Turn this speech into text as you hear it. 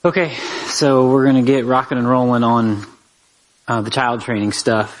Okay, so we're going to get rocking and rolling on the child training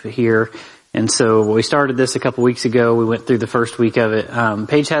stuff here. And so we started this a couple weeks ago. We went through the first week of it.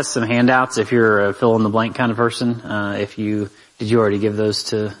 Paige has some handouts if you're a fill-in-the-blank kind of person. Did you already give those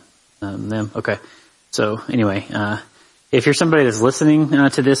to them? Okay. So anyway, if you're somebody that's listening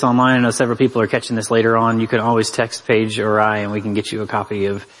to this online, I know several people are catching this later on, you can always text Paige or I, and we can get you a copy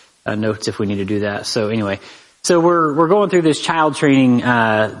of notes if we need to do that. So anyway. So we're going through this child training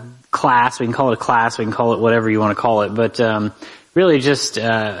class. We can call it a class, we can call it whatever you want to call it, but really just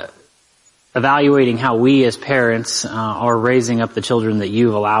evaluating how we as parents are raising up the children that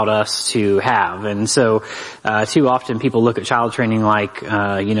you've allowed us to have. And so too often people look at child training like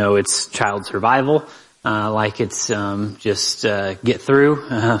it's child survival, like it's just get through,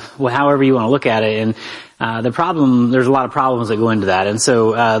 however you want to look at it. And there's a lot of problems that go into that. And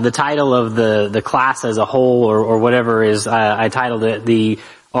so, the title of the class as a whole or whatever is, I titled it The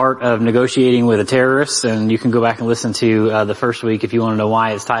Art of Negotiating with a Terrorist. And you can go back and listen to, the first week if you want to know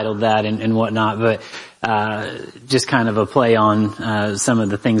why it's titled that and whatnot. But, just kind of a play on, some of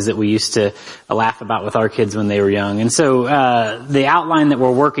the things that we used to laugh about with our kids when they were young. And so, the outline that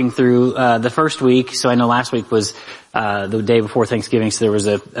we're working through, the first week, so I know last week was, the day before Thanksgiving, so there was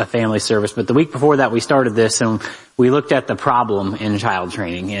a family service. But the week before that, we started this, and we looked at the problem in child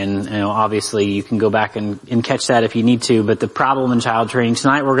training. And, obviously you can go back and catch that if you need to. But the problem in child training,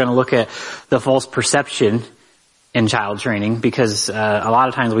 tonight we're going to look at the false perception in child training, because a lot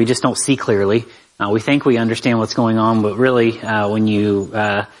of times we just don't see clearly. We think we understand what's going on, but really, when you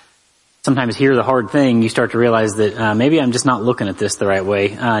sometimes hear the hard thing, you start to realize that maybe I'm just not looking at this the right way.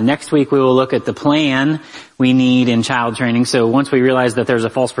 Next week we will look at the plan we need in child training. So once we realize that there's a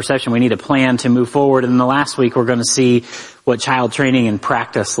false perception, we need a plan to move forward. And the last week we're going to see what child training in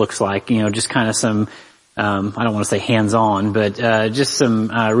practice looks like. Just kind of some, I don't want to say hands-on, but just some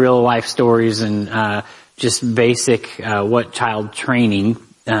real life stories and just basic what child training,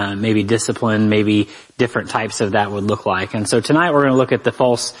 maybe discipline, maybe different types of that would look like. And so tonight we're going to look at the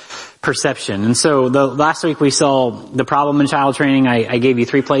false perception. And so last week we saw the problem in child training. I gave you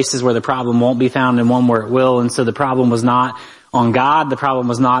 3 places where the problem won't be found and 1 where it will. And so the problem was not on God, the problem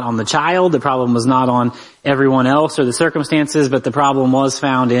was not on the child, the problem was not on everyone else or the circumstances, but the problem was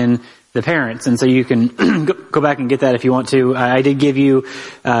found in the parents. And so you can go back and get that if you want to. I did give you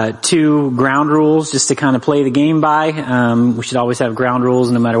 2 ground rules just to kind of play the game by. We should always have ground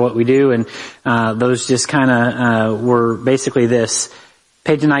rules no matter what we do. And those just kind of were basically this.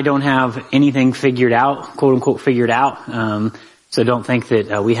 Paige and I don't have anything figured out, quote unquote figured out. So don't think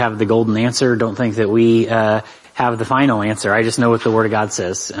that we have the golden answer. Don't think that we have the final answer. I just know what the Word of God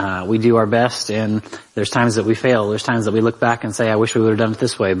says. We do our best, and there's times that we fail. There's times that we look back and say, I wish we would have done it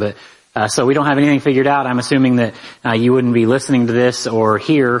this way. But so we don't have anything figured out. I'm assuming that you wouldn't be listening to this or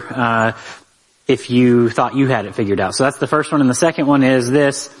here if you thought you had it figured out. So that's the first one. And the second one is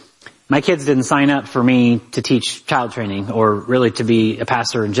this. My kids didn't sign up for me to teach child training or really to be a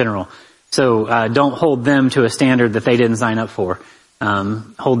pastor in general. So don't hold them to a standard that they didn't sign up for.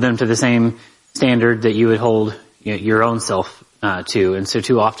 Hold them to the same standard that you would hold your own self to. And so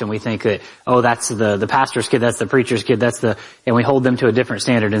too often we think that, that's the pastor's kid, that's the preacher's kid, and we hold them to a different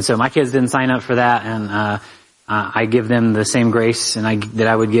standard. And so my kids didn't sign up for that, and I give them the same grace that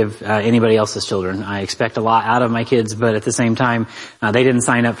I would give anybody else's children. I expect a lot out of my kids, but at the same time, they didn't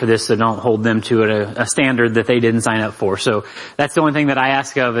sign up for this, so don't hold them to a standard that they didn't sign up for. So that's the only thing that I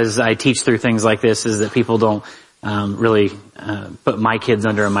ask of as I teach through things like this, is that people don't really put my kids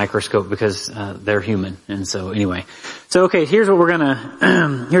under a microscope, because they're human. And so anyway, okay, here's what we're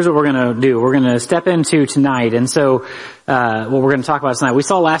gonna do. We're gonna step into tonight. And so what we're gonna talk about tonight, we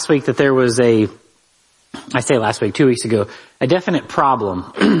saw last week that there was 2 weeks ago, a definite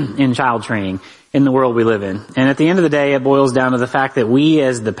problem in child training in the world we live in. And at the end of the day, it boils down to the fact that we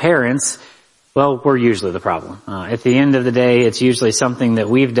as the parents, we're usually the problem. At the end of the day, it's usually something that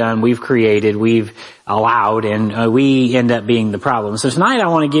we've done, we've created, we've allowed, and we end up being the problem. So tonight I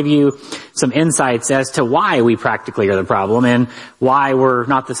want to give you some insights as to why we practically are the problem and why we're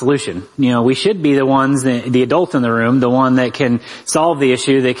not the solution. We should be the ones, the adult in the room, the one that can solve the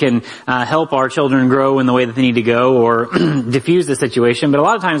issue, that can help our children grow in the way that they need to go, or diffuse the situation. But a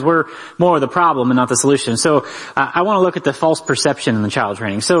lot of times we're more of the problem and not the solution. So I want to look at the false perception in the child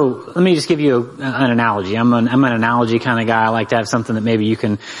training. So let me just give you an analogy. I'm an analogy kind of guy. I like to have something that maybe you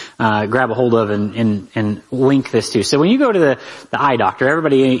can grab a hold of and link this to. So when you go to the eye doctor,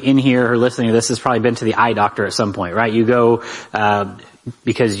 everybody in here or listening to this has probably been to the eye doctor at some point, right? You go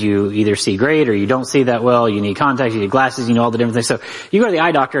because you either see great or you don't see that well, you need contacts, you need glasses, all the different things. So you go to the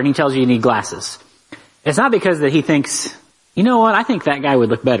eye doctor and he tells you need glasses. It's not because that he thinks you know what? I think that guy would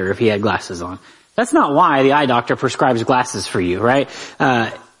look better if he had glasses on. That's not why the eye doctor prescribes glasses for you, right?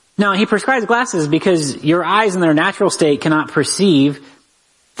 No, he prescribes glasses because your eyes in their natural state cannot perceive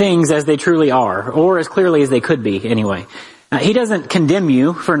things as they truly are, or as clearly as they could be anyway. He doesn't condemn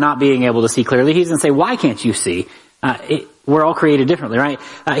you for not being able to see clearly. He doesn't say, why can't you see? We're all created differently, right?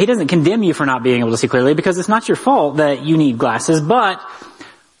 He doesn't condemn you for not being able to see clearly because it's not your fault that you need glasses. But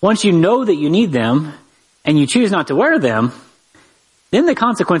once you know that you need them and you choose not to wear them, then the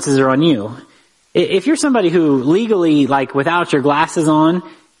consequences are on you. If you're somebody who legally, like without your glasses on,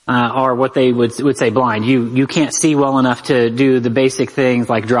 or what they would say blind, you can't see well enough to do the basic things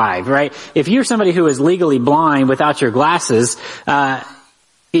like drive, right? If you're somebody who is legally blind without your glasses,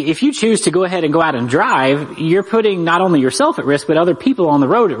 if you choose to go ahead and go out and drive, you're putting not only yourself at risk, but other people on the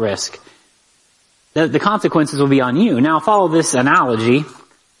road at risk. The consequences will be on you. Now follow this analogy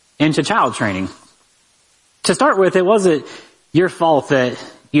into child training. To start with, it wasn't your fault that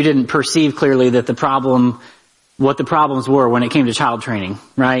you didn't perceive clearly that what the problems were when it came to child training,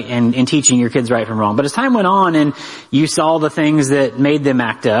 right? And teaching your kids right from wrong. But as time went on and you saw the things that made them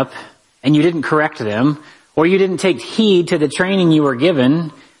act up and you didn't correct them, or you didn't take heed to the training you were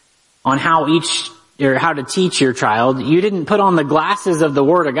given on how to teach your child, you didn't put on the glasses of the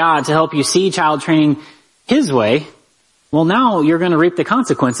Word of God to help you see child training His way, well now you're going to reap the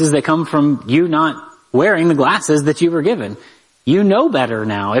consequences that come from you not wearing the glasses that you were given. You know better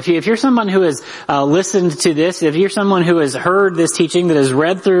now. If you're someone who has listened to this, if you're someone who has heard this teaching, that has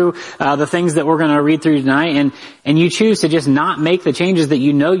read through the things that we're going to read through tonight, and you choose to just not make the changes that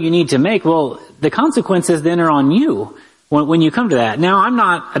you know you need to make, well, the consequences then are on you when you come to that. Now, I'm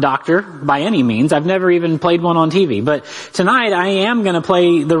not a doctor by any means. I've never even played one on TV. But tonight I am going to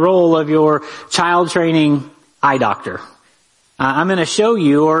play the role of your child training eye doctor. I'm going to show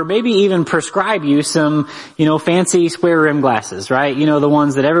you, or maybe even prescribe you some, fancy square rim glasses, right? The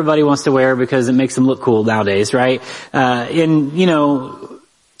ones that everybody wants to wear because it makes them look cool nowadays, right? So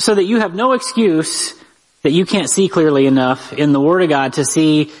that you have no excuse that you can't see clearly enough in the Word of God to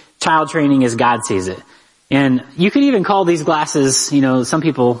see child training as God sees it. And you could even call these glasses, some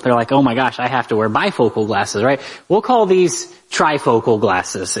people, they're like, oh my gosh, I have to wear bifocal glasses, right? We'll call these trifocal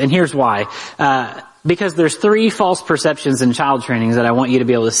glasses. And here's why. Because there's 3 false perceptions in child training that I want you to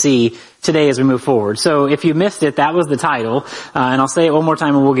be able to see today as we move forward. So if you missed it, that was the title. And I'll say it one more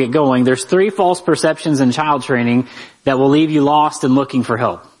time and we'll get going. There's 3 false perceptions in child training that will leave you lost and looking for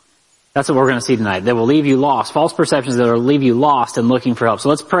help. That's what we're going to see tonight. That will leave you lost. False perceptions that will leave you lost and looking for help. So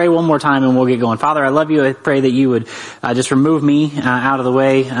let's pray one more time and we'll get going. Father, I love you. I pray that you would just remove me out of the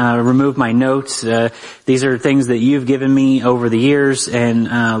way, remove my notes. These are things that you've given me over the years.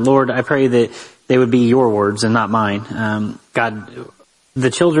 And Lord, I pray that they would be your words and not mine. God, the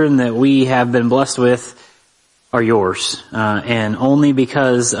children that we have been blessed with are yours. And only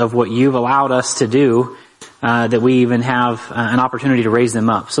because of what you've allowed us to do, that we even have an opportunity to raise them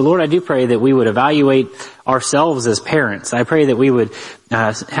up. So Lord, I do pray that we would evaluate ourselves as parents. I pray that we would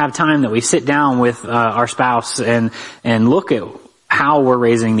have time that we sit down with our spouse and look at how we're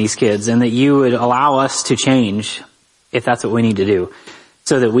raising these kids, and that you would allow us to change if that's what we need to do,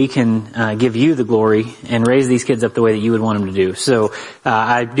 so that we can give you the glory and raise these kids up the way that you would want them to do. So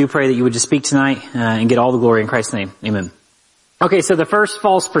I do pray that you would just speak tonight and get all the glory in Christ's name. Amen. Okay, so the first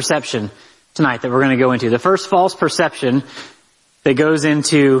false perception tonight that we're going to go into, the first false perception that goes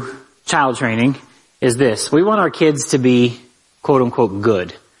into child training is this. We want our kids to be, quote unquote,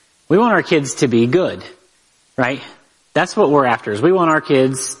 good. We want our kids to be good, right? That's what we're after, is we want our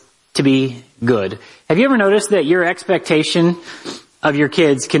kids to be good. Have you ever noticed that your expectation of your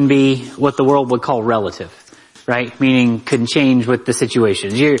kids can be what the world would call relative, right? Meaning can change with the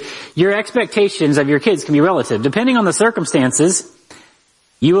situations. Your expectations of your kids can be relative. Depending on the circumstances,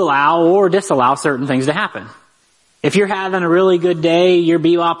 you allow or disallow certain things to happen. If you're having a really good day, you're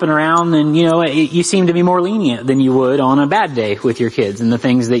bebopping around, and you seem to be more lenient than you would on a bad day with your kids and the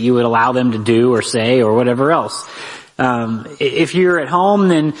things that you would allow them to do or say or whatever else. If you're at home,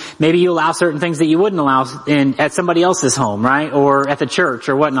 then maybe you allow certain things that you wouldn't allow at somebody else's home, right? Or at the church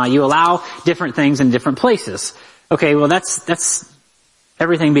or whatnot. You allow different things in different places. Okay, well that's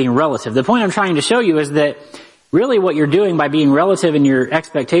everything being relative. The point I'm trying to show you is that really what you're doing by being relative in your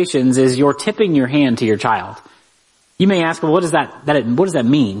expectations is you're tipping your hand to your child. You may ask, well, what does that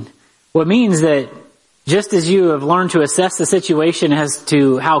mean? Well, it means that just as you have learned to assess the situation as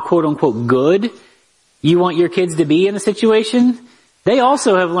to how quote unquote good you want your kids to be in a situation, they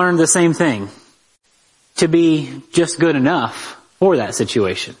also have learned the same thing, to be just good enough for that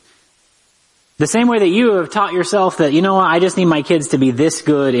situation. The same way that you have taught yourself that, you know what, I just need my kids to be this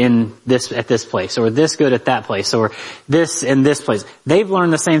good at this place, or this good at that place, or this in this place. They've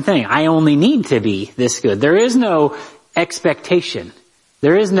learned the same thing. I only need to be this good. There is no expectation.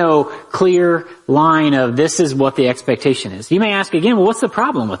 There is no clear line of this is what the expectation is. You may ask again, well, what's the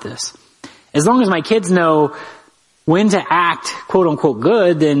problem with this? As long as my kids know when to act, quote unquote,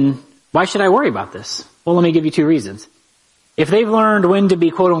 good, then why should I worry about this? Well, let me give you 2 reasons. If they've learned when to be,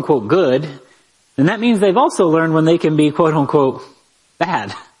 quote unquote, good, then that means they've also learned when they can be, quote unquote,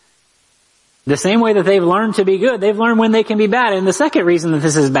 bad. The same way that they've learned to be good, they've learned when they can be bad. And the second reason that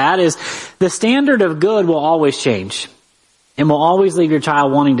this is bad is the standard of good will always change and will always leave your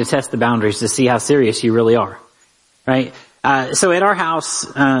child wanting to test the boundaries to see how serious you really are, right? So at our house,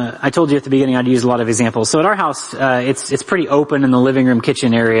 I told you at the beginning I'd use a lot of examples. So at our house, it's pretty open in the living room,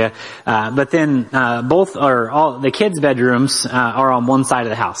 kitchen area. But then, all the kids' bedrooms, are on one side of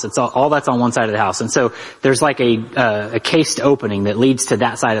the house. It's all that's on one side of the house. And so there's like a cased opening that leads to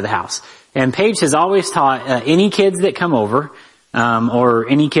that side of the house. And Paige has always taught, any kids that come over, or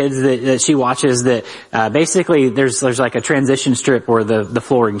any kids that she watches that, basically there's like a transition strip where the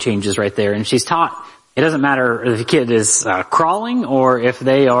flooring changes right there. And she's taught, it doesn't matter if the kid is crawling or if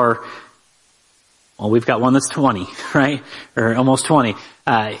they are, well, we've got one that's 20, right? Or almost 20.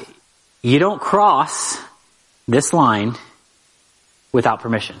 You don't cross this line without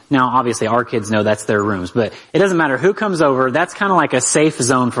permission. Now, obviously, our kids know that's their rooms, but it doesn't matter who comes over. That's kind of like a safe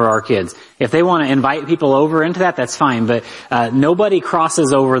zone for our kids. If they want to invite people over into that, that's fine, but nobody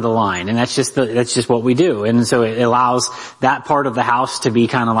crosses over the line, and that's just what we do. And so it allows that part of the house to be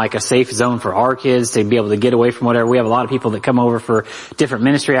kind of like a safe zone for our kids to be able to get away from whatever. We have a lot of people that come over for different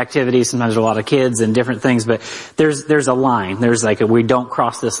ministry activities. Sometimes there's a lot of kids and different things, but there's a line. There's like we don't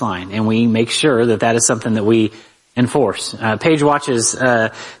cross this line, and we make sure that is something that we enforce. Paige watches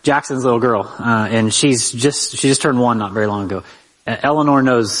Jackson's little girl, and she just turned 1 not very long ago. Eleanor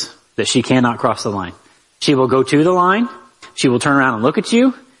knows that she cannot cross the line. She will go to the line, she will turn around and look at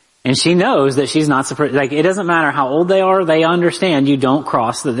you, and she knows that she's not supposed, like, it doesn't matter how old they are, they understand you don't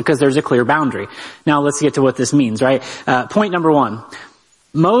cross because there's a clear boundary. Now let's get to what this means, right? Point number 1.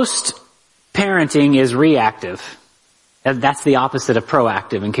 Most parenting is reactive. That's the opposite of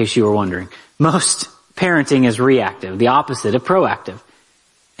proactive, in case you were wondering. Most parenting is reactive, the opposite of proactive.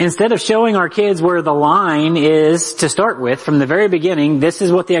 Instead of showing our kids where the line is to start with from the very beginning, this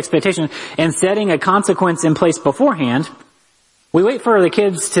is what the expectation, and setting a consequence in place beforehand, we wait for the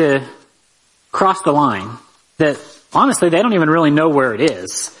kids to cross the line that honestly they don't even really know where it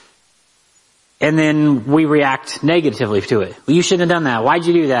is. And then we react negatively to it. Well, you shouldn't have done that. Why'd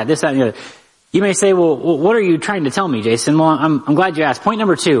you do that? This, that, and the other. You may say, well, what are you trying to tell me, Jason? Well, I'm glad you asked. Point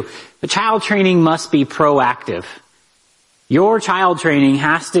number 2, the child training must be proactive. Your child training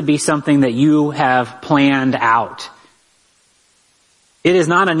has to be something that you have planned out. It is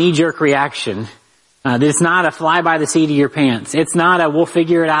not a knee-jerk reaction. It's not a fly by the seat of your pants. It's not a we'll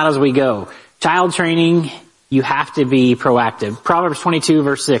figure it out as we go. Child training, you have to be proactive. Proverbs 22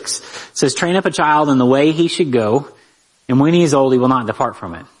 verse 6 says, train up a child in the way he should go, and when he is old, he will not depart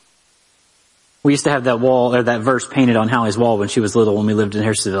from it. We used to have that wall, or that verse painted on Hallie's wall when she was little, when we lived in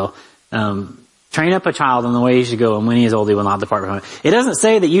Harrisonville. Train up a child in the way he should go, and when he is old, he will not depart from it. It doesn't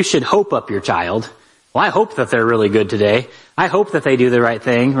say that you should hope up your child. Well, I hope that they're really good today. I hope that they do the right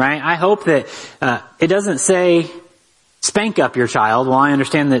thing, right? I hope that, it doesn't say spank up your child. Well, I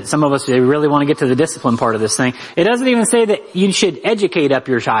understand that some of us really want to get to the discipline part of this thing. It doesn't even say that you should educate up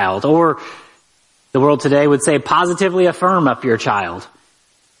your child, or the world today would say positively affirm up your child.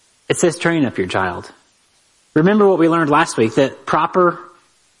 It says train up your child. Remember what we learned last week, that proper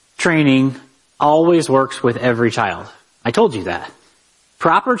training always works with every child. I told you that.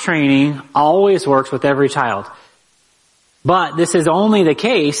 Proper training always works with every child. But this is only the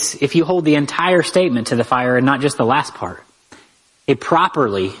case if you hold the entire statement to the fire and not just the last part. A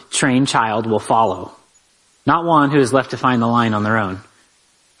properly trained child will follow, not one who is left to find the line on their own.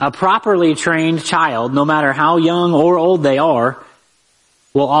 A properly trained child, no matter how young or old they are,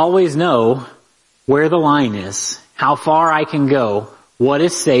 will always know where the line is, how far I can go, what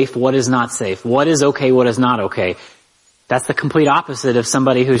is safe, what is not safe, what is okay, what is not okay. That's the complete opposite of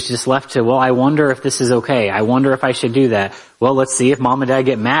somebody who's just left to, well, I wonder if this is okay. I wonder if I should do that. Well, let's see if mom and dad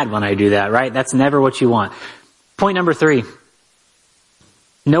get mad when I do that, right? That's never what you want. Point number 3.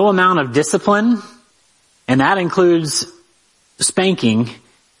 No amount of discipline, and that includes spanking,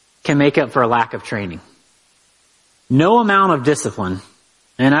 can make up for a lack of training. No amount of discipline,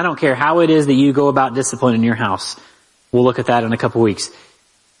 and I don't care how it is that you go about discipline in your house. We'll look at that in a couple weeks.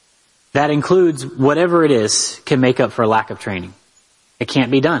 That includes whatever it is can make up for a lack of training. It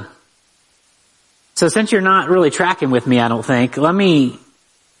can't be done. So since you're not really tracking with me, I don't think, let me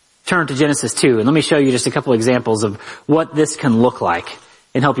turn to Genesis 2 and let me show you just a couple examples of what this can look like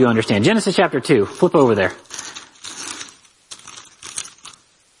and help you understand. Genesis chapter 2, flip over there.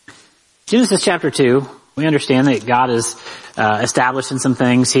 Genesis chapter 2, we understand that God is establishing some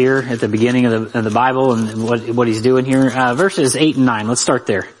things here at the beginning of the Bible and what he's doing here. Verses 8 and 9, let's start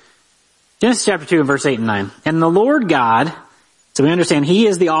there. Genesis chapter 2 and verse 8 and 9. And the Lord God, so we understand he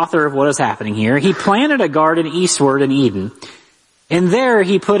is the author of what is happening here. He planted a garden eastward in Eden, and there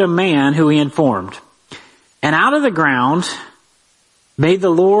he put a man who he had formed. And out of the ground made the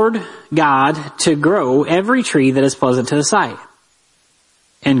Lord God to grow every tree that is pleasant to the sight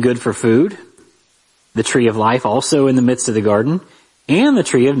and good for food, the tree of life also in the midst of the garden, and the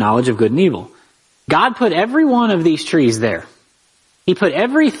tree of knowledge of good and evil. God put every one of these trees there. He put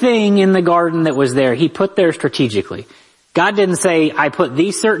everything in the garden that was there. He put there strategically. God didn't say, I put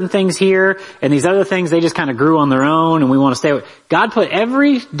these certain things here and these other things, they just kind of grew on their own and we want to stay with. God put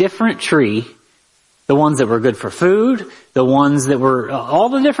every different tree, the ones that were good for food, the ones that were, all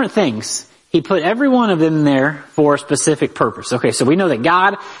the different things. He put every one of them there for a specific purpose. Okay, so we know that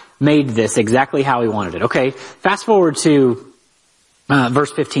God made this exactly how he wanted it. Okay, fast forward to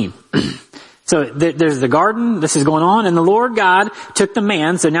verse 15. So there's the garden, this is going on, and the Lord God took the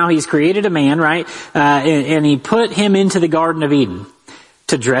man, so now he's created a man, right? And he put him into the Garden of Eden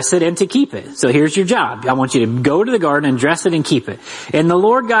to dress it and to keep it. So here's your job. I want you to go to the garden and dress it and keep it. And the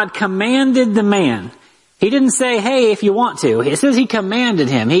Lord God commanded the man. He didn't say, hey, if you want to. It says he commanded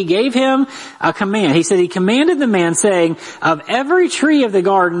him. He gave him a command. He said he commanded the man saying, of every tree of the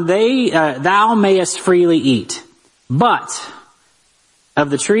garden thou mayest freely eat. But of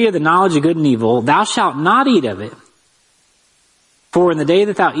the tree of the knowledge of good and evil, thou shalt not eat of it. For in the day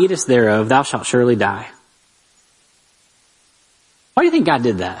that thou eatest thereof, thou shalt surely die. Why do you think God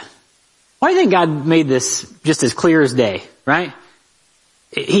did that? Why do you think God made this just as clear as day, right?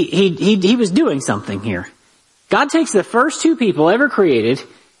 He was doing something here. God takes the first two people ever created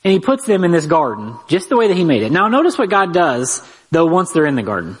and he puts them in this garden just the way that he made it. Now notice what God does though once they're in the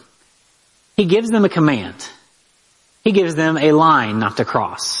garden. He gives them a command. He gives them a line not to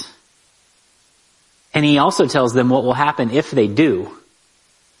cross. And he also tells them what will happen if they do.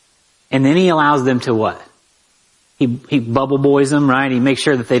 And then he allows them to what? He bubble boys them, right? He makes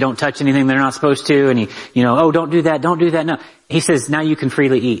sure that they don't touch anything they're not supposed to. And oh, don't do that, don't do that. No. He says, now you can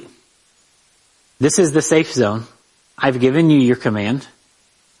freely eat. This is the safe zone. I've given you your command.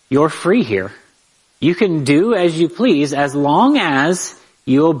 You're free here. You can do as you please as long as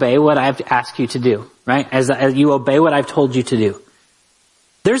you obey what I've asked you to do, right? As you obey what I've told you to do.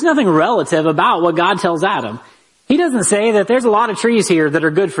 There's nothing relative about what God tells Adam. He doesn't say that there's a lot of trees here that are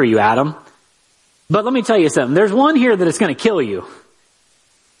good for you, Adam. But let me tell you something. There's one here that is going to kill you.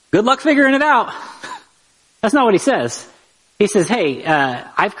 Good luck figuring it out. That's not what he says. He says, hey,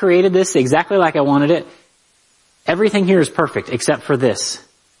 I've created this exactly like I wanted it. Everything here is perfect except for this.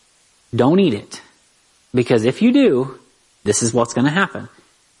 Don't eat it. Because if you do, this is what's going to happen.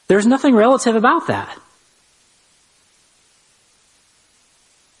 There's nothing relative about that.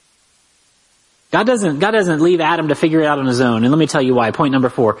 God doesn't leave Adam to figure it out on his own. And let me tell you why. Point number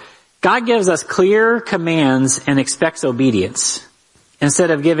 4. God gives us clear commands and expects obedience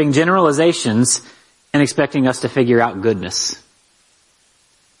instead of giving generalizations and expecting us to figure out goodness.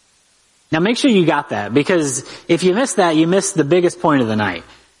 Now make sure you got that, because if you miss that, you miss the biggest point of the night.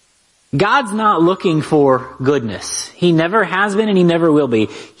 God's not looking for goodness. He never has been and he never will be.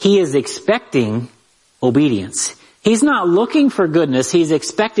 He is expecting obedience. He's not looking for goodness, he's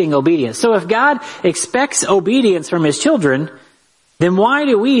expecting obedience. So if God expects obedience from his children, then why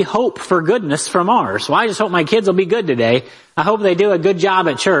do we hope for goodness from ours? Well, I just hope my kids will be good today. I hope they do a good job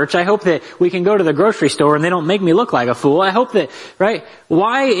at church. I hope that we can go to the grocery store and they don't make me look like a fool. I hope that, right?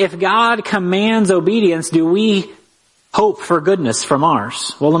 Why, if God commands obedience, do we hope for goodness from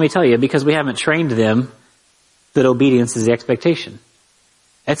ours? Well, let me tell you, because we haven't trained them that obedience is the expectation.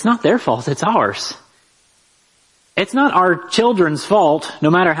 It's not their fault, it's ours. It's not our children's fault,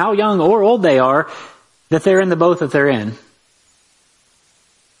 no matter how young or old they are, that they're in the boat that they're in.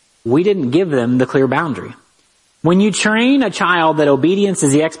 We didn't give them the clear boundary. When you train a child that obedience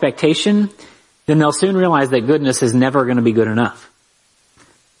is the expectation, then they'll soon realize that goodness is never going to be good enough.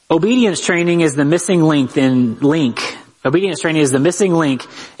 Obedience training is the missing link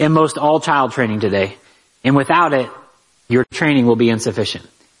in most all child training today. And without it, your training will be insufficient.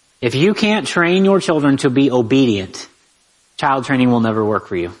 If you can't train your children to be obedient, child training will never work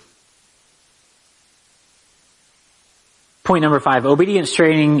for you. Point number 5, obedience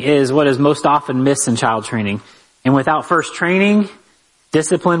training is what is most often missed in child training. And without first training,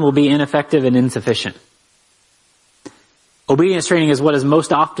 Discipline will be ineffective and insufficient. Obedience training is what is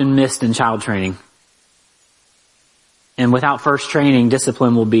most often missed in child training. And without first training,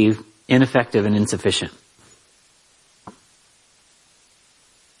 discipline will be ineffective and insufficient.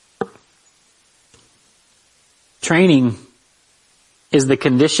 Training is the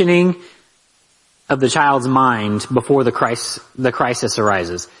conditioning of the child's mind before the crisis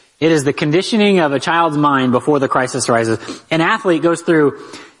arises. It is the conditioning of a child's mind before the crisis arises. An athlete goes through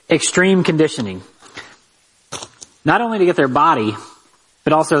extreme conditioning, not only to get their body,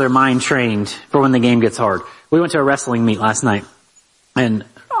 but also their mind trained for when the game gets hard. We went to a wrestling meet last night, and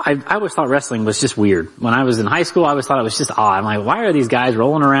I always thought wrestling was just weird. When I was in high school, I always thought it was just odd. I'm like, why are these guys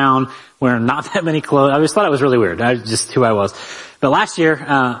rolling around wearing not that many clothes? I always thought it was really weird. That's just who I was. But last year,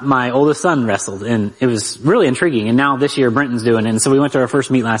 my oldest son wrestled, and it was really intriguing. And now this year, Brenton's doing it. And so we went to our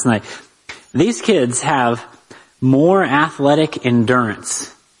first meet last night. These kids have more athletic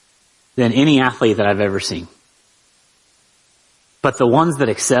endurance than any athlete that I've ever seen. But the ones that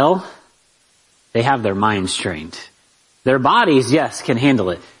excel, they have their minds trained. Their bodies, yes, can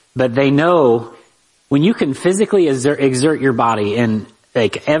handle it. But they know when you can physically exert your body in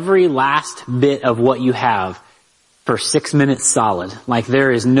like every last bit of what you have for 6 minutes solid, like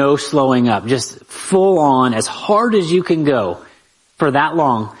there is no slowing up, just full on as hard as you can go for that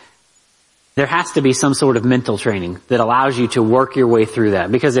long, there has to be some sort of mental training that allows you to work your way through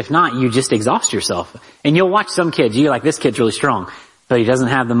that. Because if not, you just exhaust yourself. And you'll watch some kids, you're like, this kid's really strong, but he doesn't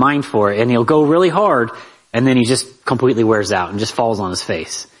have the mind for it. And he'll go really hard, and then he just completely wears out and just falls on his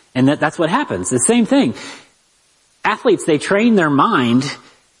face. And that's what happens. The same thing. Athletes, they train their mind.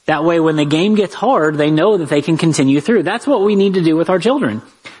 That way when the game gets hard, they know that they can continue through. That's what we need to do with our children.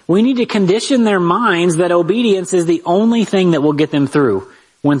 We need to condition their minds that obedience is the only thing that will get them through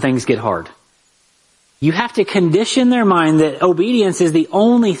when things get hard. You have to condition their mind that obedience is the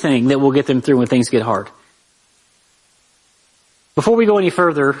only thing that will get them through when things get hard. Before we go any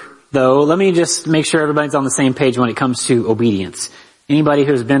further, though, let me just make sure everybody's on the same page when it comes to obedience. Anybody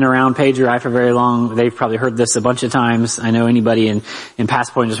who's been around Paige or I for very long, they've probably heard this a bunch of times. I know anybody in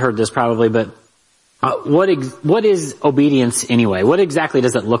Pass Point has heard this probably, but what is obedience anyway? What exactly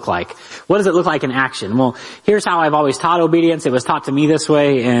does it look like? What does it look like in action? Well, here's how I've always taught obedience. It was taught to me this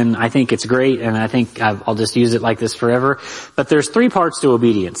way, and I think it's great, and I think I'll just use it like this forever. But there's 3 parts to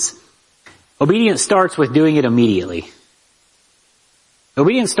obedience. Obedience starts with doing it immediately.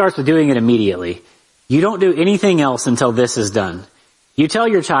 Obedience starts with doing it immediately. You don't do anything else until this is done. You tell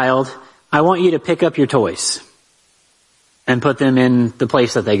your child, I want you to pick up your toys and put them in the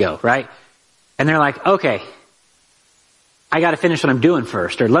place that they go, right? And they're like, okay, I gotta finish what I'm doing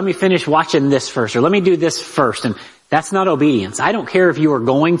first, or let me finish watching this first, or let me do this first. And that's not obedience. I don't care if you are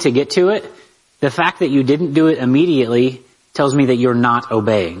going to get to it. The fact that you didn't do it immediately tells me that you're not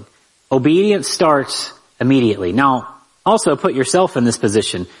obeying. Obedience starts immediately. Now, also put yourself in this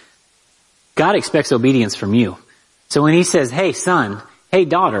position. God expects obedience from you. So when he says, hey son, hey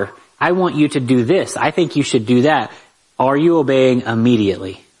daughter, I want you to do this, I think you should do that, are you obeying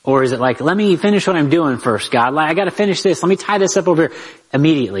immediately? Or is it like, let me finish what I'm doing first, God. I gotta finish this. Let me tie this up over here.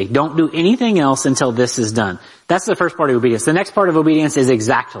 Immediately. Don't do anything else until this is done. That's the first part of obedience. The next part of obedience is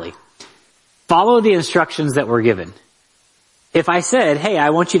exactly. Follow the instructions that were given. If I said, hey,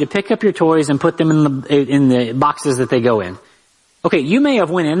 I want you to pick up your toys and put them in the boxes that they go in. Okay, you may have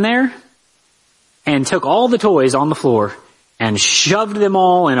went in there and took all the toys on the floor and shoved them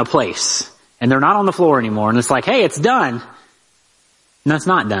all in a place. And they're not on the floor anymore. And it's like, hey, it's done. No, it's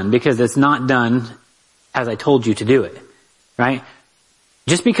not done, because it's not done as I told you to do it, right?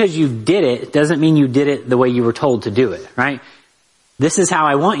 Just because you did it doesn't mean you did it the way you were told to do it, right? This is how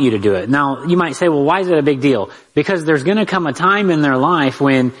I want you to do it. Now, you might say, well, why is it a big deal? Because there's going to come a time in their life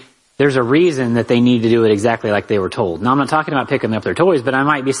when there's a reason that they need to do it exactly like they were told. Now, I'm not talking about picking up their toys, but I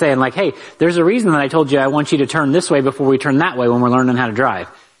might be saying like, hey, there's a reason that I told you I want you to turn this way before we turn that way when we're learning how to drive.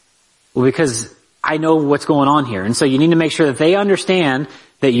 Well, because I know what's going on here. And so you need to make sure that they understand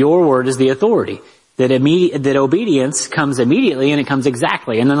that your word is the authority. That obedience comes immediately and it comes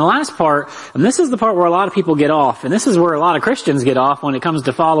exactly. And then the last part, and this is the part where a lot of people get off, and this is where a lot of Christians get off when it comes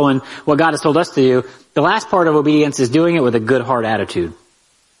to following what God has told us to do. The last part of obedience is doing it with a good heart attitude.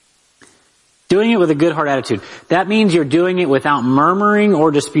 Doing it with a good heart attitude. That means you're doing it without murmuring or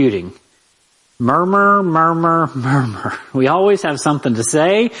disputing. Murmur, murmur, murmur. We always have something to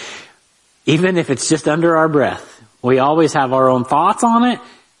say. Even if it's just under our breath, we always have our own thoughts on it.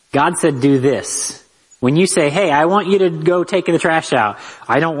 God said, do this. When you say, hey, I want you to go take the trash out,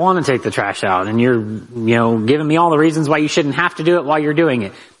 I don't want to take the trash out, and you're, giving me all the reasons why you shouldn't have to do it while you're doing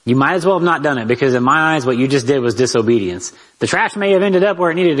it. You might as well have not done it, because in my eyes what you just did was disobedience. The trash may have ended up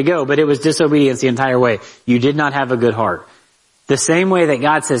where it needed to go, but it was disobedience the entire way. You did not have a good heart. The same way that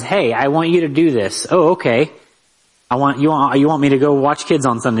God says, hey, I want you to do this. Oh, okay. You want me to go watch kids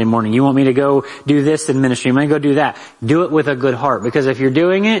on Sunday morning. You want me to go do this in ministry. I'm going to go do that. Do it with a good heart, because if you're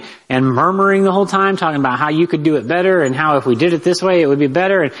doing it and murmuring the whole time, talking about how you could do it better and how if we did it this way, it would be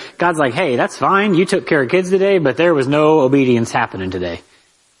better. And God's like, hey, that's fine. You took care of kids today, but there was no obedience happening today.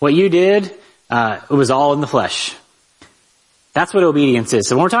 What you did, it was all in the flesh. That's what obedience is.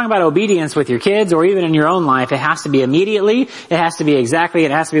 So when we're talking about obedience with your kids or even in your own life, it has to be immediately, it has to be exactly,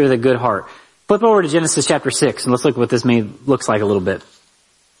 it has to be with a good heart. Flip over to Genesis chapter 6 and let's look at what this looks like a little bit.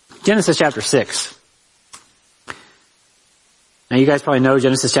 Genesis chapter 6. Now you guys probably know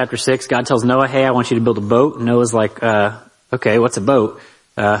Genesis chapter 6. God tells Noah, hey, I want you to build a boat. And Noah's like, okay, what's a boat?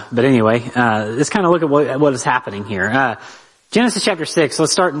 But anyway, let's kind of look at what is happening here. Genesis chapter 6,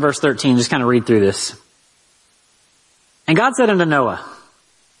 let's start in verse 13, just kind of read through this. And God said unto Noah,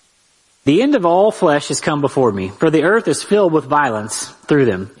 the end of all flesh is come before me, for the earth is filled with violence through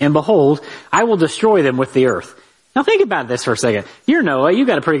them. And behold, I will destroy them with the earth. Now think about this for a second. You're Noah, you've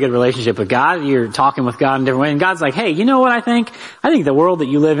got a pretty good relationship with God, you're talking with God in different ways, and God's like, hey, you know what I think? I think the world that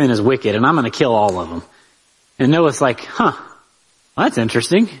you live in is wicked, and I'm going to kill all of them. And Noah's like, well, that's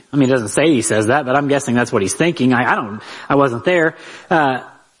interesting. I mean, it doesn't say he says that, but I'm guessing that's what he's thinking. I wasn't there.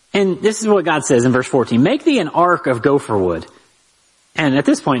 And this is what God says in verse 14. Make thee an ark of gopher wood. And at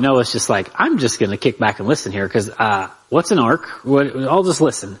this point, Noah's just like, I'm just going to kick back and listen here, because what's an ark? I'll just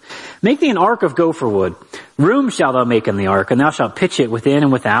listen. Make thee an ark of gopher wood. Room shalt thou make in the ark, and thou shalt pitch it within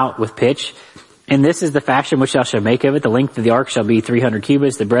and without with pitch. And this is the fashion which thou shalt make of it. The length of the ark shall be 300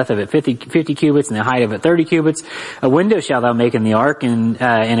 cubits, the breadth of it 50 cubits, and the height of it 30 cubits. A window shalt thou make in the ark, and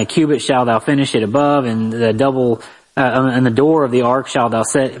a cubit shalt thou finish it above, and the and the door of the ark shalt thou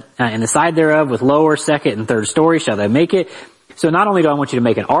set in the side thereof, with lower, second, and third story shalt thou make it. So not only do I want you to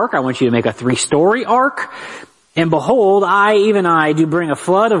make an ark, I want you to make a 3-story ark. And behold, even I, do bring a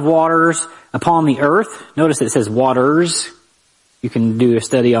flood of waters upon the earth. Notice it says waters. You can do a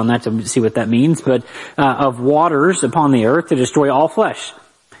study on that to see what that means, but of waters upon the earth to destroy all flesh,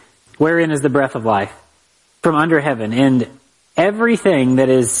 wherein is the breath of life, from under heaven, and everything that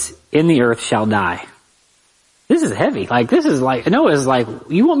is in the earth shall die. This is heavy. Noah's like,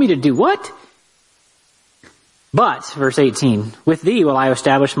 you want me to do what? But, verse 18, with thee will I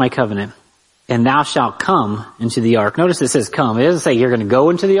establish my covenant, and thou shalt come into the ark. Notice it says come. It doesn't say you're going to go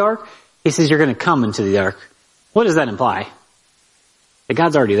into the ark. He says you're going to come into the ark. What does that imply? That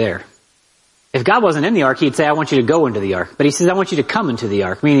God's already there. If God wasn't in the ark, he'd say, I want you to go into the ark. But he says, I want you to come into the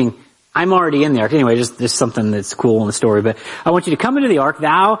ark, meaning I'm already in the ark. Anyway, just something that's cool in the story. But I want you to come into the ark,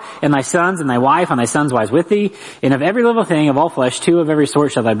 thou and thy sons and thy wife and thy sons' wives with thee. And of every living thing of all flesh, 2 of every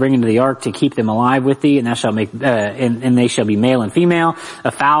sort shall thou bring into the ark to keep them alive with thee. And thou shalt make, and they shall be male and female,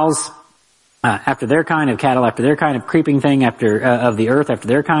 of fowls after their kind, of cattle after their kind, of creeping thing of the earth after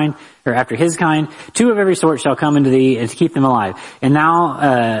their kind, or after his kind. 2 of every sort shall come into thee, and to keep them alive. And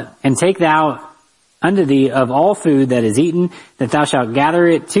and take thou unto thee of all food that is eaten, that thou shalt gather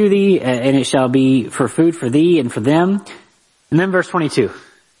it to thee, and it shall be for food for thee and for them. And then verse 22.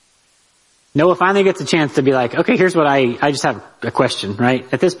 Noah finally gets a chance to be like, okay, here's what I just have a question,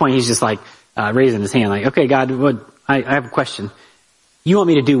 right? At this point, he's just like, raising his hand, like, okay, God, I have a question. You want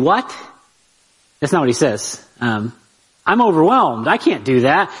me to do what? That's not what he says. I'm overwhelmed. I can't do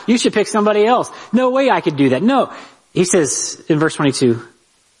that. You should pick somebody else. No way I could do that. No. He says in verse 22,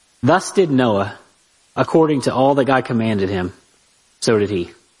 thus did Noah, according to all that God commanded him, so did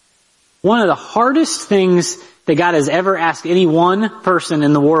he. One of the hardest things that God has ever asked any one person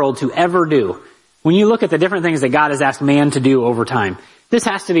in the world to ever do, when you look at the different things that God has asked man to do over time, this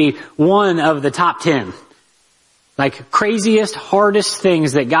has to be one of the top 10. Like craziest, hardest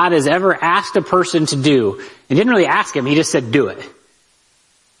things that God has ever asked a person to do. And didn't really ask him, he just said do it.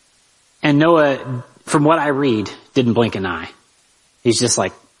 And Noah, from what I read, didn't blink an eye. He's just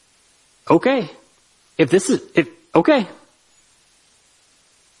like, okay. Okay.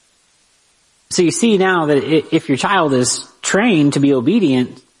 So you see now that if your child is trained to be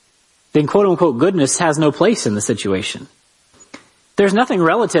obedient, then quote unquote goodness has no place in the situation. There's nothing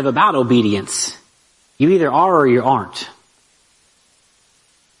relative about obedience. You either are or you aren't.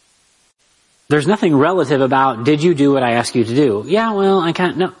 There's nothing relative about, did you do what I asked you to do? Yeah, well, I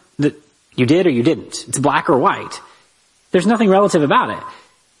can't, no. You did or you didn't. It's black or white. There's nothing relative about it.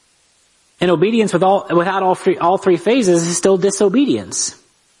 And obedience without all three phases is still disobedience.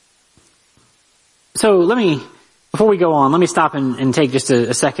 So before we go on, let me stop and take just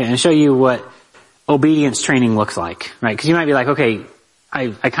a second and show you what obedience training looks like, right? Because you might be like, okay,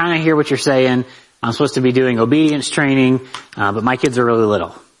 I kind of hear what you're saying. I'm supposed to be doing obedience training, but my kids are really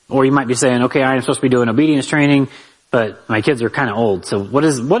little. Or you might be saying, okay, I'm supposed to be doing obedience training, but my kids are kind of old. So what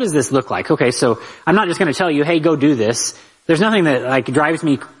does this look like? Okay, so I'm not just going to tell you, hey, go do this. There's nothing that like drives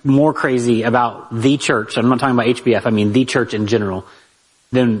me more crazy about the church. I'm not talking about HBF. I mean the church in general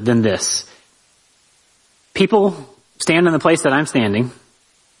than this. People stand in the place that I'm standing,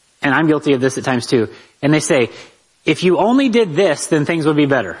 and I'm guilty of this at times too, and they say, if you only did this, then things would be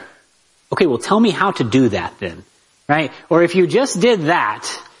better. Okay, well tell me how to do that then, right? Or if you just did that,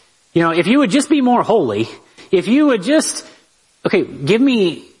 if you would just be more holy, if you would just, okay, give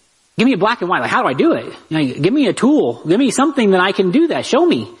me a black and white, like how do I do it? Give me a tool, give me something that I can do that, show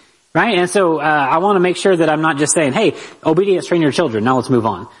me, right? And so, I want to make sure that I'm not just saying, hey, obedience train your children, now let's move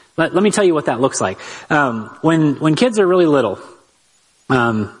on. Let me tell you what that looks like. When kids are really little,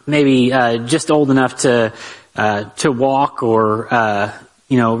 maybe, just old enough to walk or,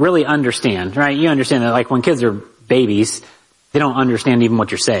 really understand, right? You understand that like when kids are babies, they don't understand even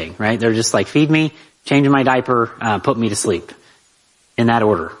what you're saying, right? They're just like, feed me, change my diaper, put me to sleep. In that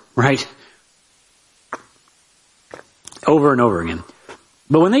order, right? Over and over again.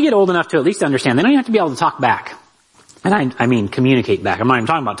 But when they get old enough to at least understand, they don't even have to be able to talk back. And I mean communicate back. I'm not even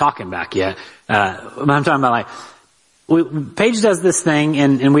talking about talking back yet. I'm talking about like, Paige does this thing,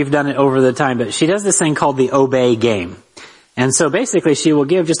 and we've done it over the time, but she does this thing called the obey game. And so basically she will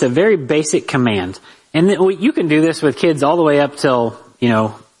give just a very basic command. And you can do this with kids all the way up till,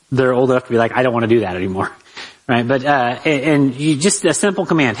 they're old enough to be like, I don't want to do that anymore. Right? But, and you just a simple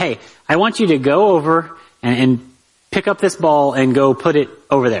command. Hey, I want you to go over and pick up this ball and go put it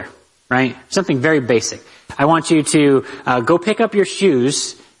over there. Right? Something very basic. I want you to, go pick up your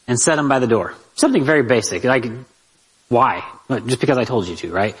shoes and set them by the door. Something very basic. Like, why? Just because I told you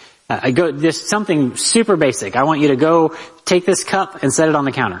to, right? Just something super basic. I want you to go take this cup and set it on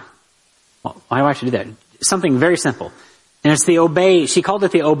the counter. Well, why do I have to do that? Something very simple. And it's the obey, she called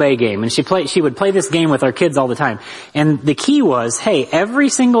it the obey game, and she would play this game with our kids all the time. And the key was, hey, every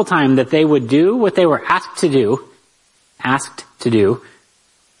single time that they would do what they were asked to do,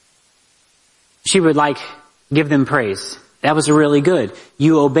 she would give them praise. That was really good.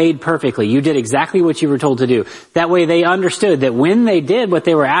 You obeyed perfectly. You did exactly what you were told to do. That way they understood that when they did what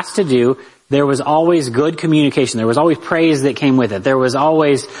they were asked to do, there was always good communication. There was always praise that came with it. There was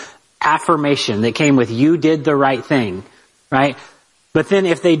always affirmation that came with you did the right thing. Right? But then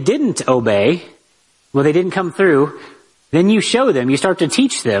if they didn't obey, they didn't come through, then you show them, you start to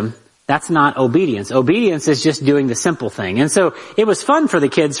teach them, that's not obedience. Obedience is just doing the simple thing. And so it was fun for the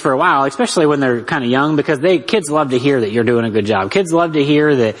kids for a while, especially when they're kind of young, because kids love to hear that you're doing a good job. Kids love to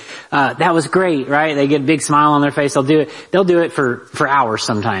hear that, that was great, right? They get a big smile on their face. They'll do it for hours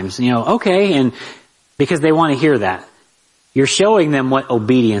sometimes. Okay. And because they want to hear that. You're showing them what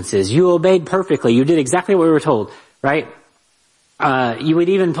obedience is. You obeyed perfectly. You did exactly what we were told, right? You would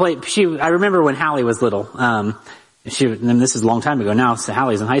even play, I remember when Hallie was little, and this is a long time ago now, so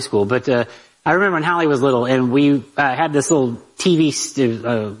Hallie's in high school, but, I remember when Hallie was little and we, had this little TV,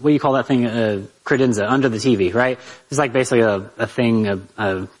 what do you call that thing, credenza under the TV, right? It's like basically a thing,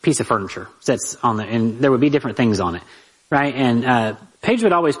 a piece of furniture sits on there, and there would be different things on it, right? And, Paige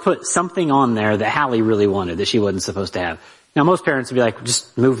would always put something on there that Hallie really wanted that she wasn't supposed to have. Now most parents would be like,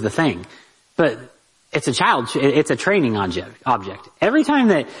 just move the thing. But, it's a training object. Every time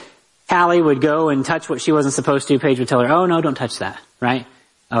that Hallie would go and touch what she wasn't supposed to, Paige would tell her, oh no, don't touch that, right?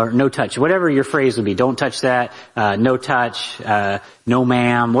 Or no touch, whatever your phrase would be, don't touch that, no touch, no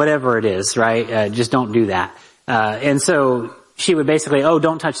ma'am, whatever it is, right? Just don't do that. And so she would basically, oh,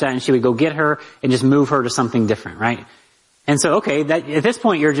 don't touch that, and she would go get her and just move her to something different, right? And so, okay, at this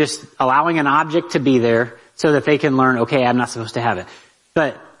point you're just allowing an object to be there so that they can learn, okay, I'm not supposed to have it.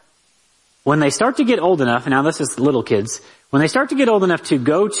 But when they start to get old enough, and now this is little kids, when they start to get old enough to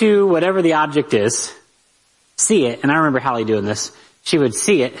go to whatever the object is, see it, and I remember Hallie doing this, she would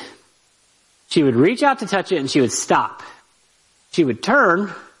see it, she would reach out to touch it, and she would stop. She would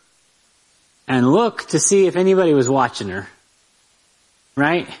turn and look to see if anybody was watching her.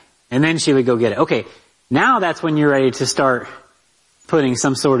 Right? And then she would go get it. Okay, now that's when you're ready to start putting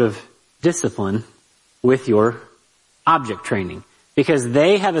some sort of discipline with your object training. Because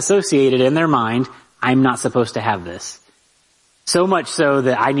they have associated in their mind, I'm not supposed to have this. So much so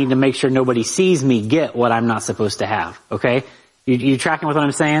that I need to make sure nobody sees me get what I'm not supposed to have. Okay? You tracking with what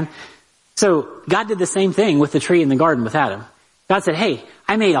I'm saying? So, God did the same thing with the tree in the garden with Adam. God said, hey,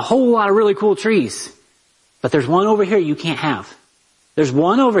 I made a whole lot of really cool trees. But there's one over here you can't have. There's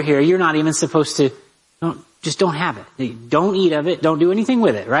one over here you're not even supposed to, just don't have it. Don't eat of it. Don't do anything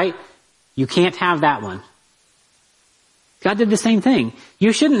with it, right? You can't have that one. God did the same thing.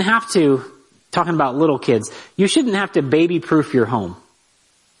 You shouldn't have to, talking about little kids, you shouldn't have to baby-proof your home.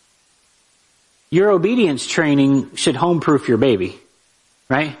 Your obedience training should home-proof your baby,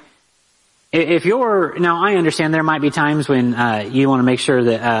 right? Now I understand there might be times when you want to make sure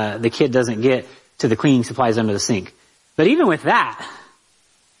that the kid doesn't get to the cleaning supplies under the sink. But even with that,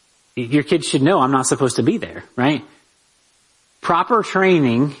 your kids should know I'm not supposed to be there, right? Proper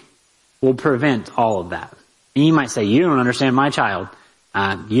training will prevent all of that. And you might say, you don't understand my child.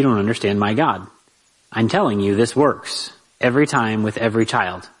 You don't understand my God. I'm telling you, this works every time with every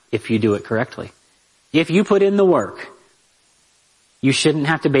child if you do it correctly. If you put in the work, you shouldn't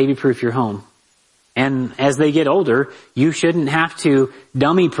have to baby-proof your home. And as they get older, you shouldn't have to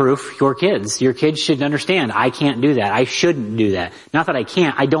dummy-proof your kids. Your kids should understand, I can't do that. I shouldn't do that. Not that I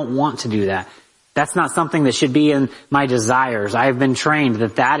can't, I don't want to do that. That's not something that should be in my desires. I have been trained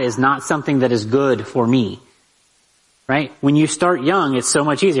that that is not something that is good for me. Right? When you start young, it's so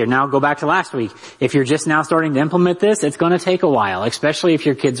much easier. Now go back to last week. If you're just now starting to implement this, it's going to take a while, especially if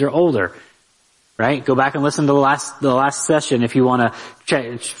your kids are older. Right? Go back and listen to the last session if you want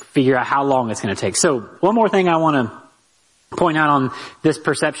to figure out how long it's going to take. So one more thing I want to point out on this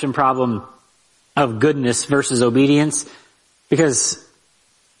perception problem of goodness versus obedience, because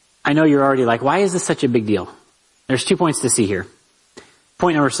I know you're already like, why is this such a big deal? There's 2 points to see here.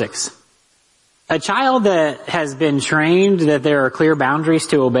 Point number 6. A child that has been trained that there are clear boundaries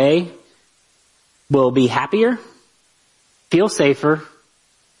to obey will be happier, feel safer,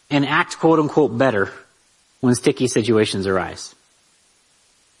 and act quote unquote better when sticky situations arise.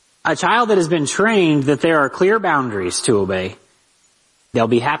 A child that has been trained that there are clear boundaries to obey, they'll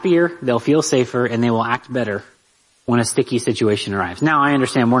be happier, they'll feel safer, and they will act better when a sticky situation arrives. Now I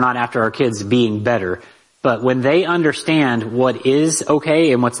understand we're not after our kids being better, but when they understand what is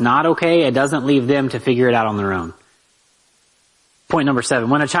okay and what's not okay, it doesn't leave them to figure it out on their own. Point number 7.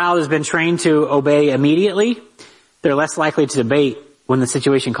 When a child has been trained to obey immediately, they're less likely to debate when the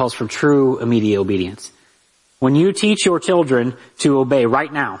situation calls for true immediate obedience. When you teach your children to obey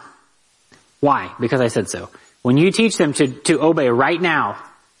right now, why? Because I said so. When you teach them to obey right now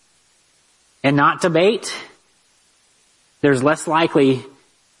and not debate, there's less likely